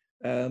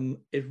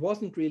 It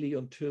wasn't really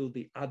until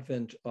the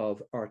advent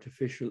of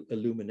artificial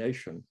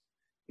illumination,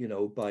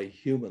 by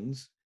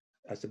humans,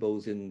 I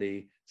suppose in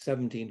the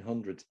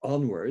 1700s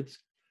onwards,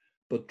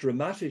 but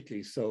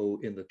dramatically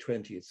so in the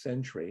 20th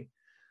century,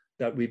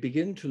 that we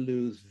begin to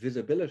lose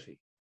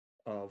visibility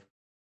of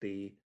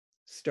the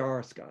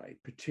star sky,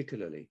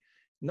 particularly.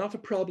 Not a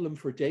problem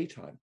for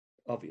daytime,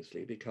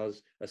 obviously,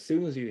 because as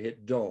soon as you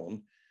hit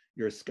dawn,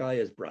 your sky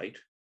is bright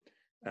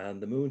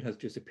and the moon has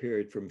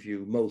disappeared from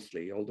view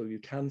mostly, although you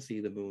can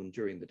see the moon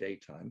during the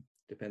daytime,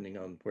 depending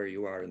on where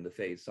you are in the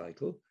phase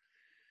cycle.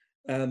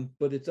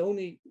 But it's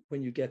only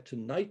when you get to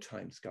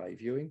nighttime sky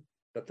viewing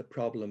that the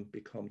problem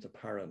becomes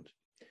apparent.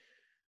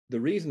 The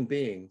reason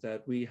being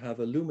that we have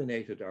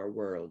illuminated our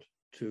world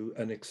to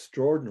an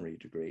extraordinary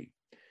degree.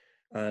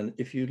 And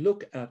if you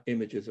look at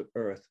images of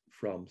Earth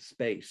from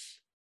space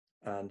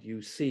and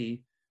you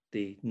see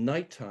the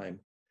nighttime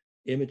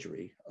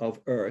imagery of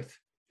Earth,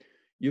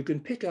 you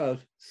can pick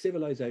out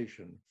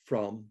civilization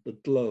from the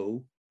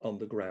glow on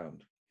the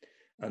ground.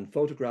 And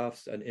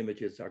photographs and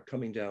images are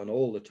coming down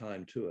all the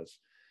time to us.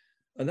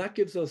 And that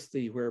gives us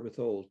the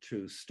wherewithal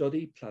to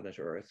study planet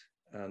Earth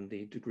and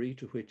the degree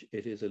to which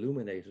it is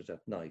illuminated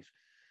at night.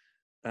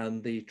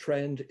 And the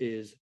trend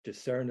is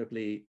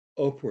discernibly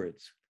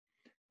upwards.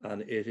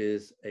 And it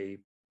is a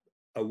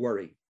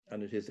worry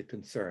and it is a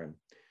concern.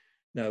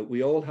 Now,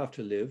 we all have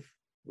to live,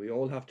 we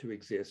all have to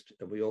exist,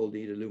 and we all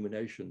need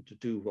illumination to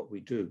do what we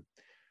do.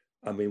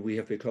 I mean, we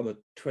have become a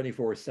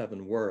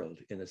 24/7 world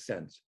in a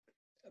sense.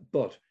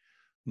 But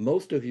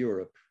most of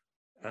Europe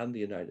and the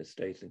United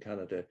States and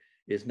Canada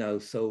is now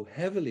so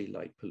heavily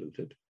light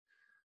polluted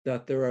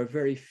that there are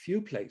very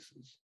few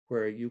places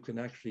where you can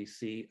actually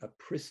see a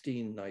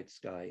pristine night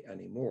sky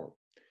anymore.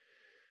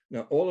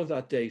 Now, all of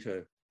that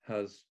data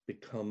has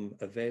become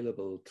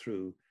available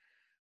through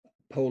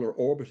polar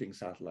orbiting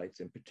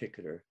satellites in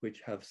particular,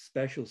 which have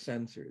special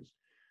sensors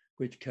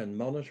which can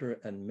monitor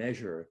and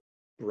measure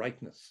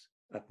brightness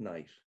at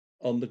night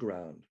on the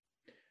ground.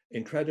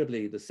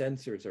 Incredibly, the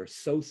sensors are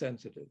so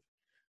sensitive,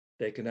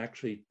 they can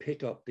actually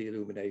pick up the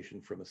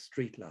illumination from a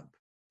street lamp.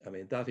 I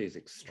mean, that is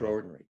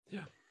extraordinary. Wow.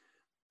 Yeah.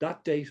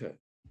 That data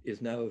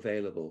is now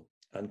available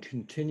and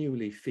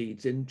continually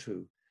feeds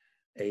into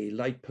a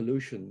light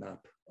pollution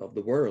map of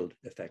the world,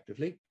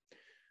 effectively.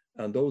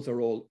 And those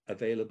are all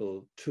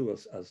available to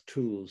us as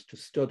tools to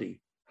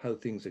study how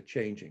things are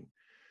changing.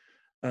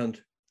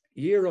 And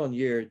year on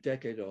year,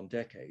 decade on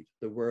decade,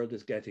 the world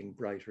is getting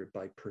brighter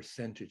by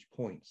percentage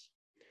points.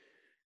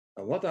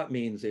 And what that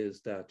means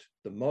is that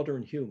the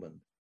modern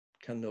human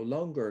can no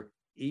longer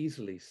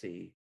easily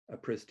see a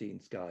pristine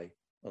sky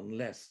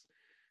unless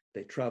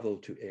they travel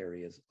to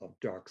areas of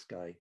dark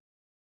sky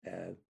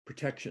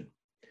protection.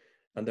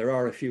 And there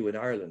are a few in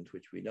Ireland,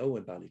 which we know,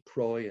 in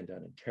Ballycroy and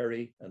down in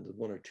Kerry, and there's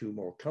one or two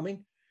more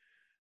coming.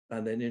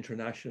 And then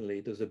internationally,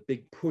 there's a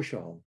big push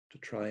on to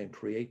try and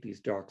create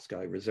these dark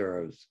sky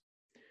reserves.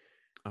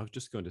 I was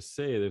just going to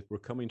say that we're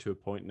coming to a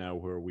point now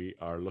where we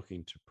are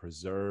looking to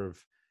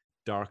preserve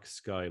dark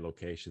sky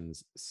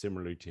locations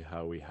similarly to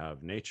how we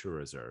have nature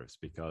reserves,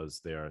 because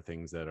there are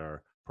things that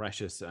are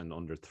precious and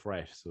under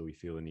threat. So we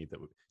feel a need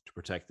to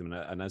protect them.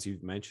 And as you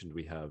mentioned,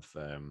 we have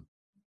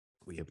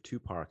two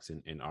parks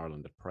in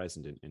Ireland at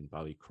present, in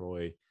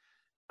Ballycroy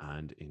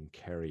and in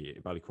Kerry,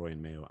 Ballycroy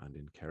and Mayo, and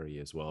in Kerry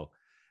as well.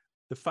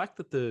 The fact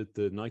that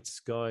the night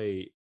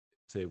sky,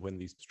 say when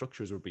these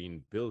structures were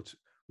being built,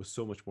 was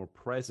so much more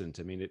present.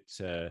 I mean,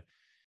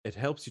 it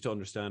helps you to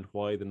understand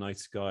why the night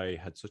sky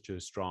had such a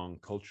strong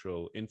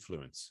cultural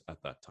influence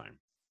at that time.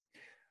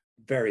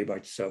 Very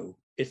much so.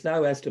 It's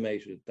now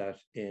estimated that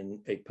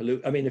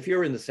if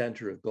you're in the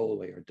center of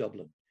Galway or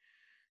Dublin,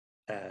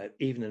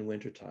 even in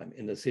wintertime,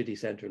 in the city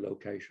center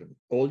location,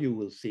 all you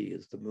will see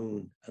is the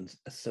moon and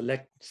a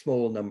select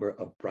small number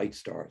of bright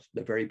stars,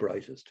 the very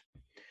brightest.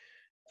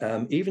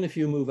 Even if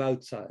you move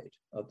outside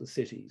of the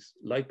cities,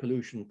 light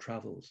pollution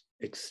travels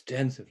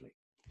extensively.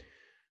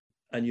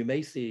 And you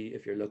may see,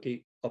 if you're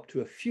lucky, up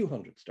to a few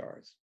hundred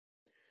stars.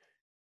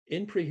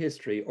 In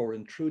prehistory or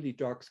in truly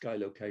dark sky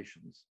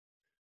locations,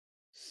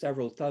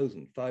 several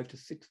thousand, 5,000 to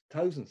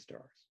 6,000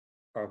 stars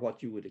are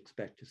what you would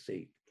expect to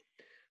see.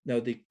 Now,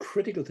 the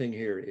critical thing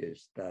here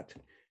is that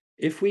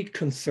if we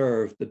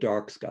conserve the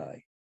dark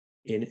sky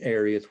in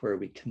areas where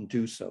we can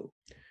do so,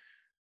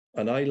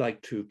 and I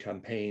like to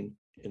campaign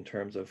in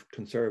terms of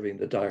conserving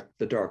the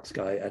dark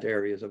sky at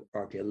areas of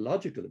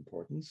archaeological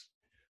importance,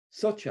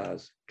 such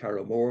as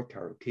Carrowmore,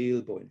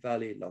 Carrowkeel, Boyne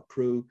Valley, Lough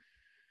Crew.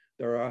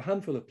 There are a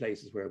handful of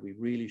places where we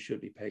really should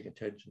be paying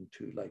attention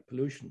to light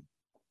pollution.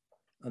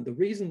 And the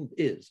reason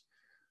is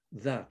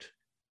that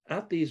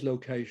at these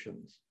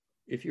locations,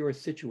 if you are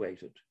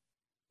situated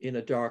in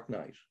a dark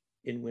night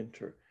in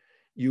winter,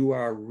 you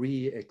are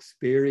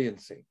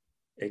re-experiencing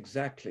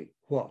exactly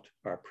what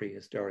our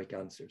prehistoric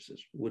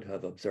ancestors would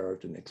have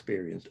observed and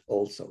experienced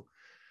also.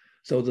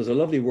 So there's a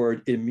lovely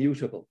word,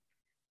 immutable.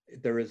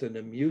 There is an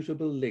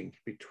immutable link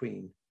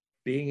between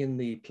being in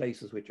the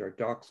places which are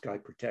dark sky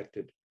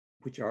protected,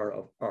 which are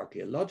of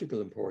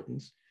archaeological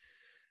importance,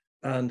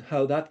 and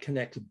how that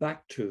connects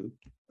back to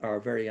our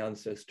very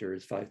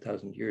ancestors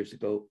 5,000 years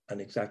ago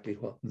and exactly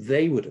what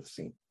they would have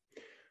seen.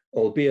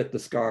 Albeit the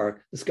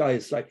sky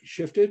is slightly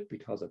shifted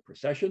because of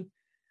precession,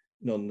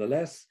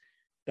 nonetheless,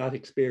 that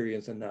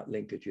experience and that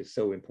linkage is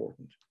so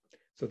important.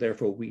 So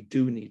therefore, we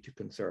do need to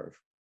conserve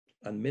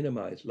and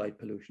minimize light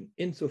pollution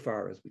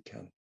insofar as we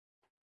can.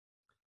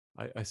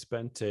 I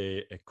spent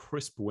a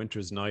crisp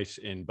winter's night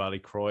in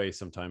Ballycroy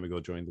some time ago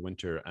during the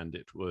winter, and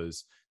it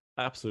was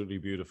absolutely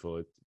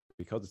beautiful.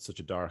 Because it's such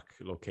a dark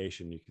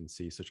location, you can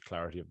see such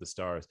clarity of the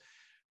stars.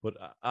 But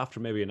after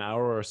maybe an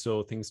hour or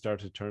so, things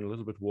started to turn a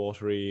little bit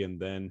watery, and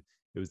then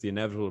it was the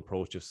inevitable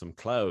approach of some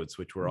clouds,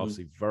 which we're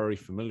obviously very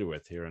familiar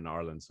with here in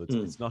Ireland. So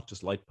it's not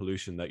just light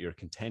pollution that you're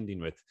contending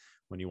with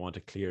when you want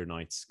a clear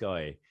night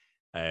sky.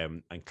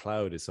 And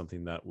cloud is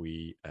something that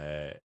we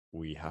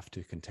have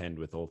to contend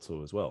with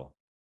also as well.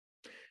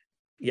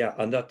 Yeah,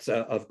 and that's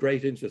of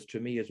great interest to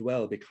me as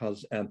well,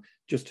 because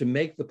just to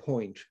make the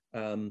point,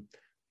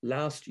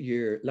 last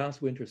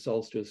winter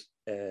solstice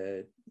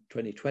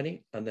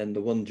 2020, and then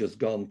the one just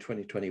gone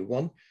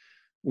 2021,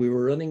 we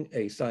were running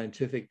a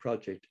scientific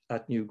project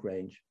at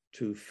Newgrange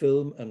to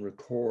film and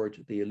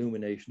record the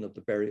illumination of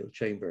the burial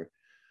chamber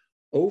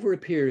over a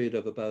period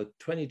of about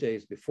 20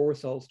 days before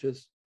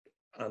solstice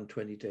and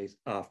 20 days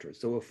after,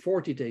 so a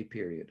 40-day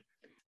period.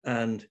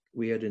 And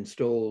we had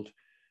installed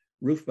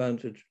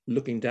roof-mounted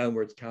looking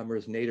downwards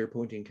cameras, nadir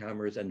pointing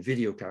cameras, and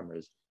video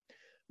cameras.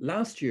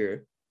 Last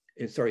year,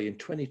 in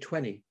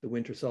 2020, the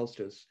winter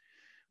solstice,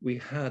 we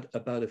had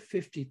about a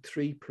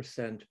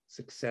 53%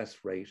 success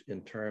rate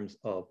in terms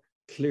of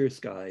clear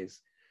skies,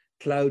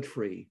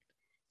 cloud-free,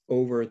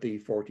 over the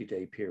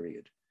 40-day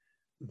period.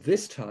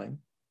 This time,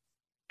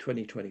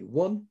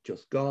 2021,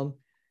 just gone,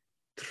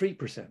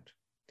 3%.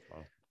 Wow.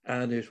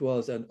 And it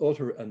was an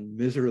utter and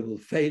miserable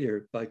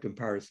failure by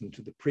comparison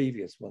to the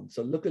previous one.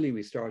 So luckily,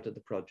 we started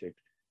the project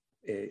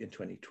in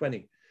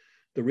 2020.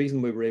 The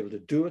reason we were able to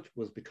do it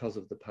was because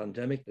of the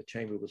pandemic. The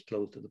chamber was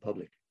closed to the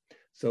public.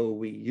 So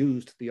we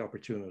used the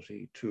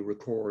opportunity to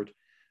record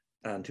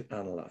and to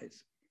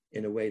analyze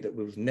in a way that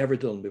was never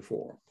done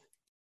before.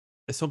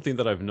 Something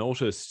that I've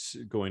noticed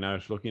going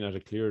out, looking at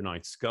a clear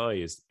night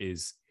sky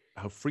is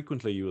how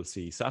frequently you will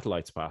see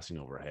satellites passing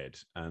overhead.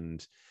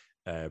 And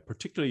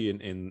particularly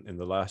in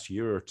the last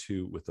year or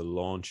two with the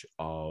launch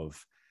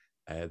of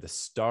the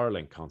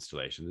Starlink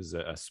constellation. This is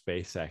a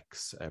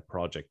SpaceX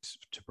project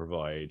to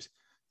provide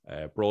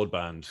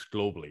broadband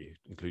globally,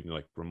 including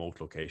like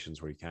remote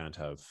locations where you can't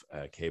have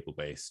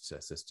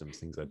cable-based systems,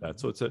 things like that.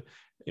 So it's a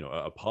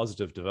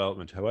positive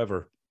development.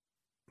 However,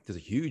 there's a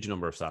huge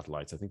number of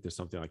satellites. I think there's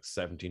something like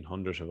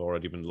 1,700 have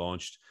already been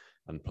launched,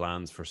 and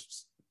plans for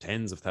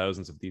tens of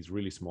thousands of these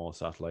really small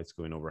satellites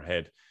going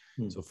overhead.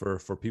 So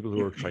for people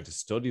who are trying to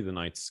study the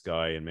night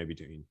sky and maybe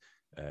doing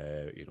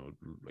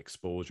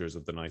exposures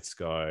of the night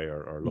sky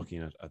or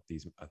looking at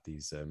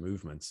these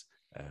movements,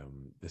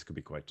 this could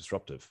be quite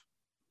disruptive.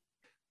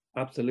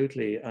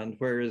 Absolutely. And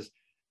whereas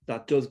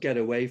that does get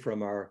away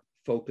from our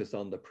focus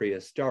on the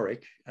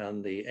prehistoric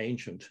and the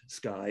ancient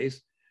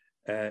skies,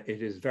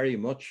 it is very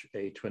much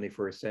a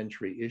 21st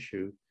century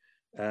issue,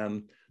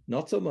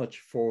 not so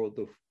much for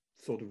the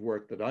sort of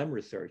work that I'm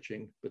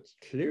researching, but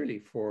clearly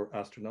for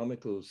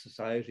astronomical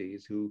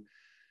societies who,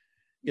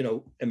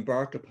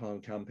 embark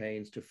upon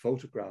campaigns to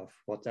photograph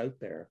what's out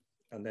there.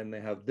 And then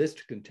they have this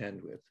to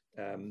contend with.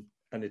 And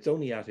it's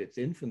only at its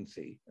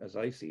infancy, as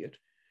I see it.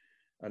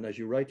 And as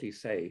you rightly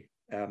say,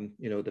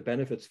 the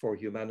benefits for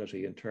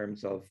humanity in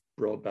terms of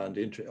broadband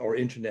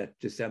internet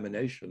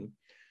dissemination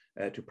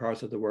to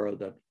parts of the world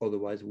that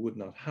otherwise would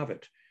not have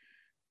it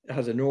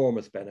has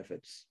enormous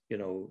benefits,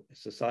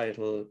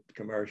 societal,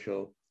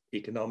 commercial,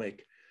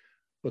 economic.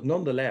 But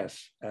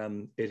nonetheless,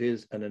 it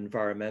is an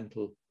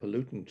environmental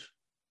pollutant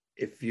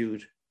if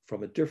viewed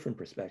from a different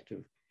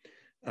perspective.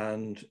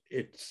 And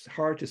it's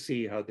hard to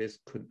see how this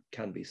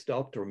can be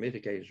stopped or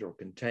mitigated or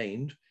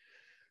contained.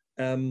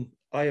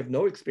 I have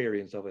no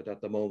experience of it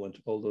at the moment,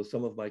 although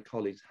some of my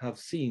colleagues have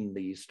seen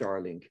these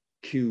Starlink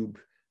cube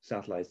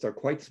satellites. They're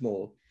quite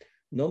small.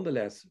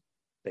 Nonetheless,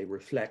 they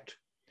reflect,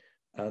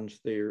 and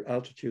their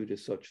altitude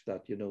is such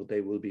that,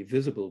 they will be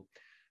visible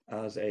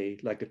as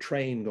like a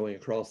train going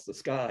across the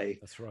sky.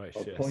 That's right.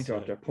 Yes, point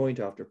after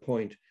point after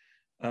point.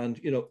 And,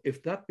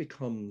 if that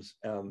becomes,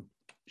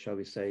 shall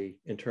we say,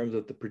 in terms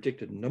of the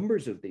predicted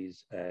numbers of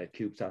these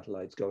cube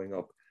satellites going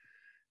up,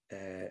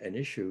 an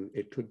issue,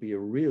 it could be a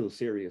real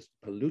serious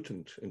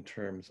pollutant in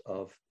terms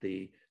of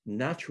the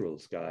natural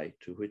sky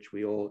to which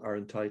we all are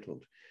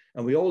entitled.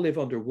 And we all live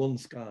under one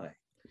sky.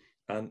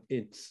 And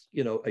it's,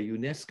 a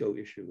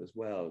UNESCO issue as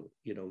well,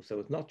 so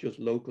it's not just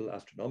local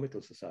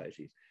astronomical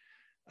societies.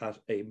 At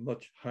a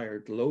much higher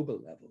global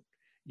level,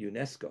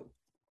 UNESCO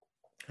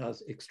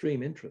has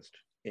extreme interest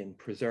in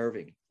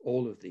preserving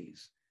all of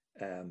these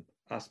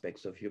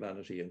aspects of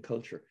humanity and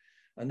culture.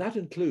 And that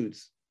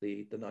includes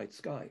the night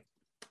sky.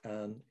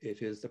 And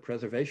it is the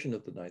preservation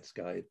of the night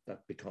sky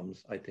that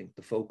becomes, I think,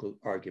 the focal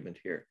argument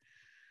here,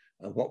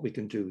 and what we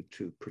can do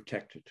to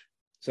protect it.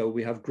 So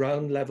we have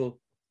ground level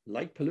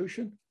light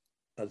pollution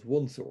as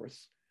one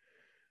source,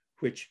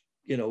 which,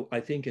 I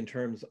think in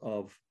terms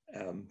of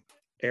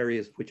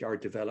areas which are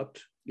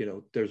developed,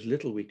 there's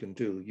little we can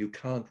do. You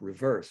can't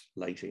reverse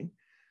lighting,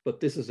 but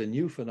this is a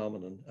new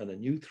phenomenon and a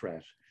new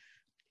threat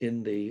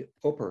in the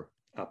upper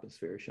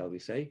atmosphere, shall we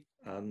say.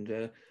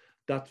 And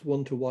that's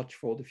one to watch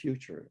for the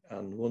future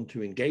and one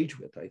to engage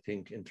with, I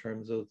think, in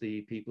terms of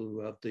the people who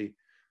have the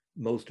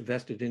most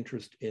vested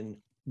interest in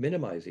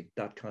minimizing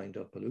that kind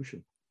of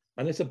pollution.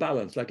 And it's a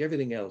balance, like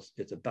everything else,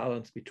 it's a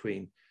balance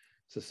between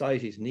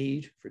society's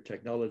need for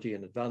technology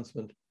and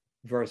advancement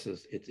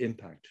versus its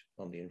impact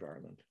on the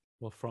environment.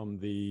 Well, from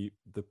the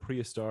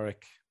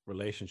prehistoric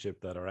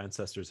relationship that our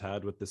ancestors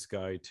had with the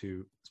sky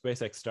to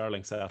SpaceX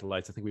Starlink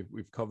satellites, I think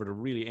we've covered a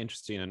really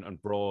interesting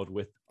and broad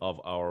width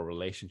of our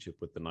relationship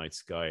with the night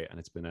sky, and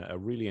it's been a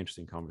really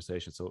interesting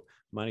conversation. So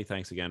many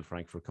thanks again,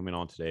 Frank, for coming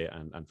on today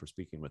and for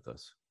speaking with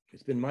us.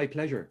 It's been my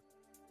pleasure.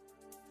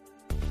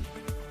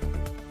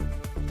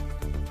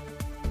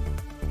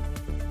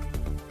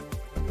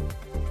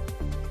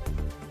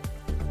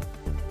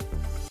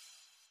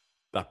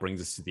 That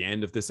brings us to the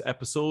end of this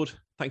episode.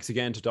 Thanks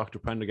again to Dr.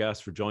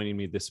 Prendergast for joining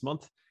me this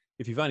month.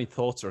 If you've any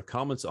thoughts or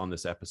comments on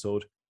this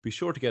episode, be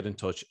sure to get in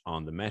touch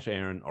on the Met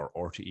Éireann or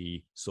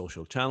RTE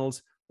social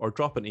channels, or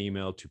drop an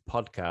email to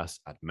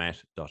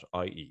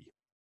podcast@met.ie.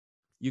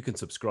 You can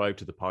subscribe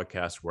to the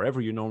podcast wherever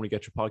you normally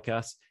get your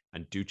podcasts,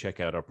 and do check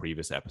out our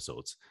previous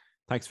episodes.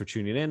 Thanks for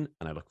tuning in,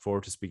 and I look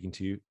forward to speaking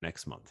to you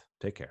next month.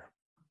 Take care.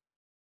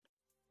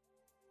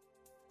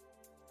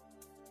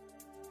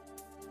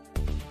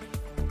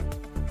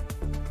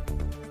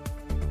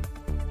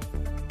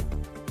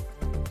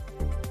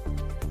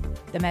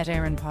 The Met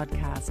Éireann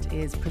podcast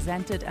is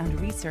presented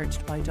and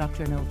researched by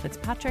Dr. Noel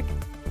Fitzpatrick.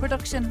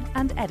 Production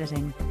and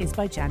editing is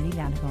by Janny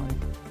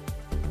Lanagon.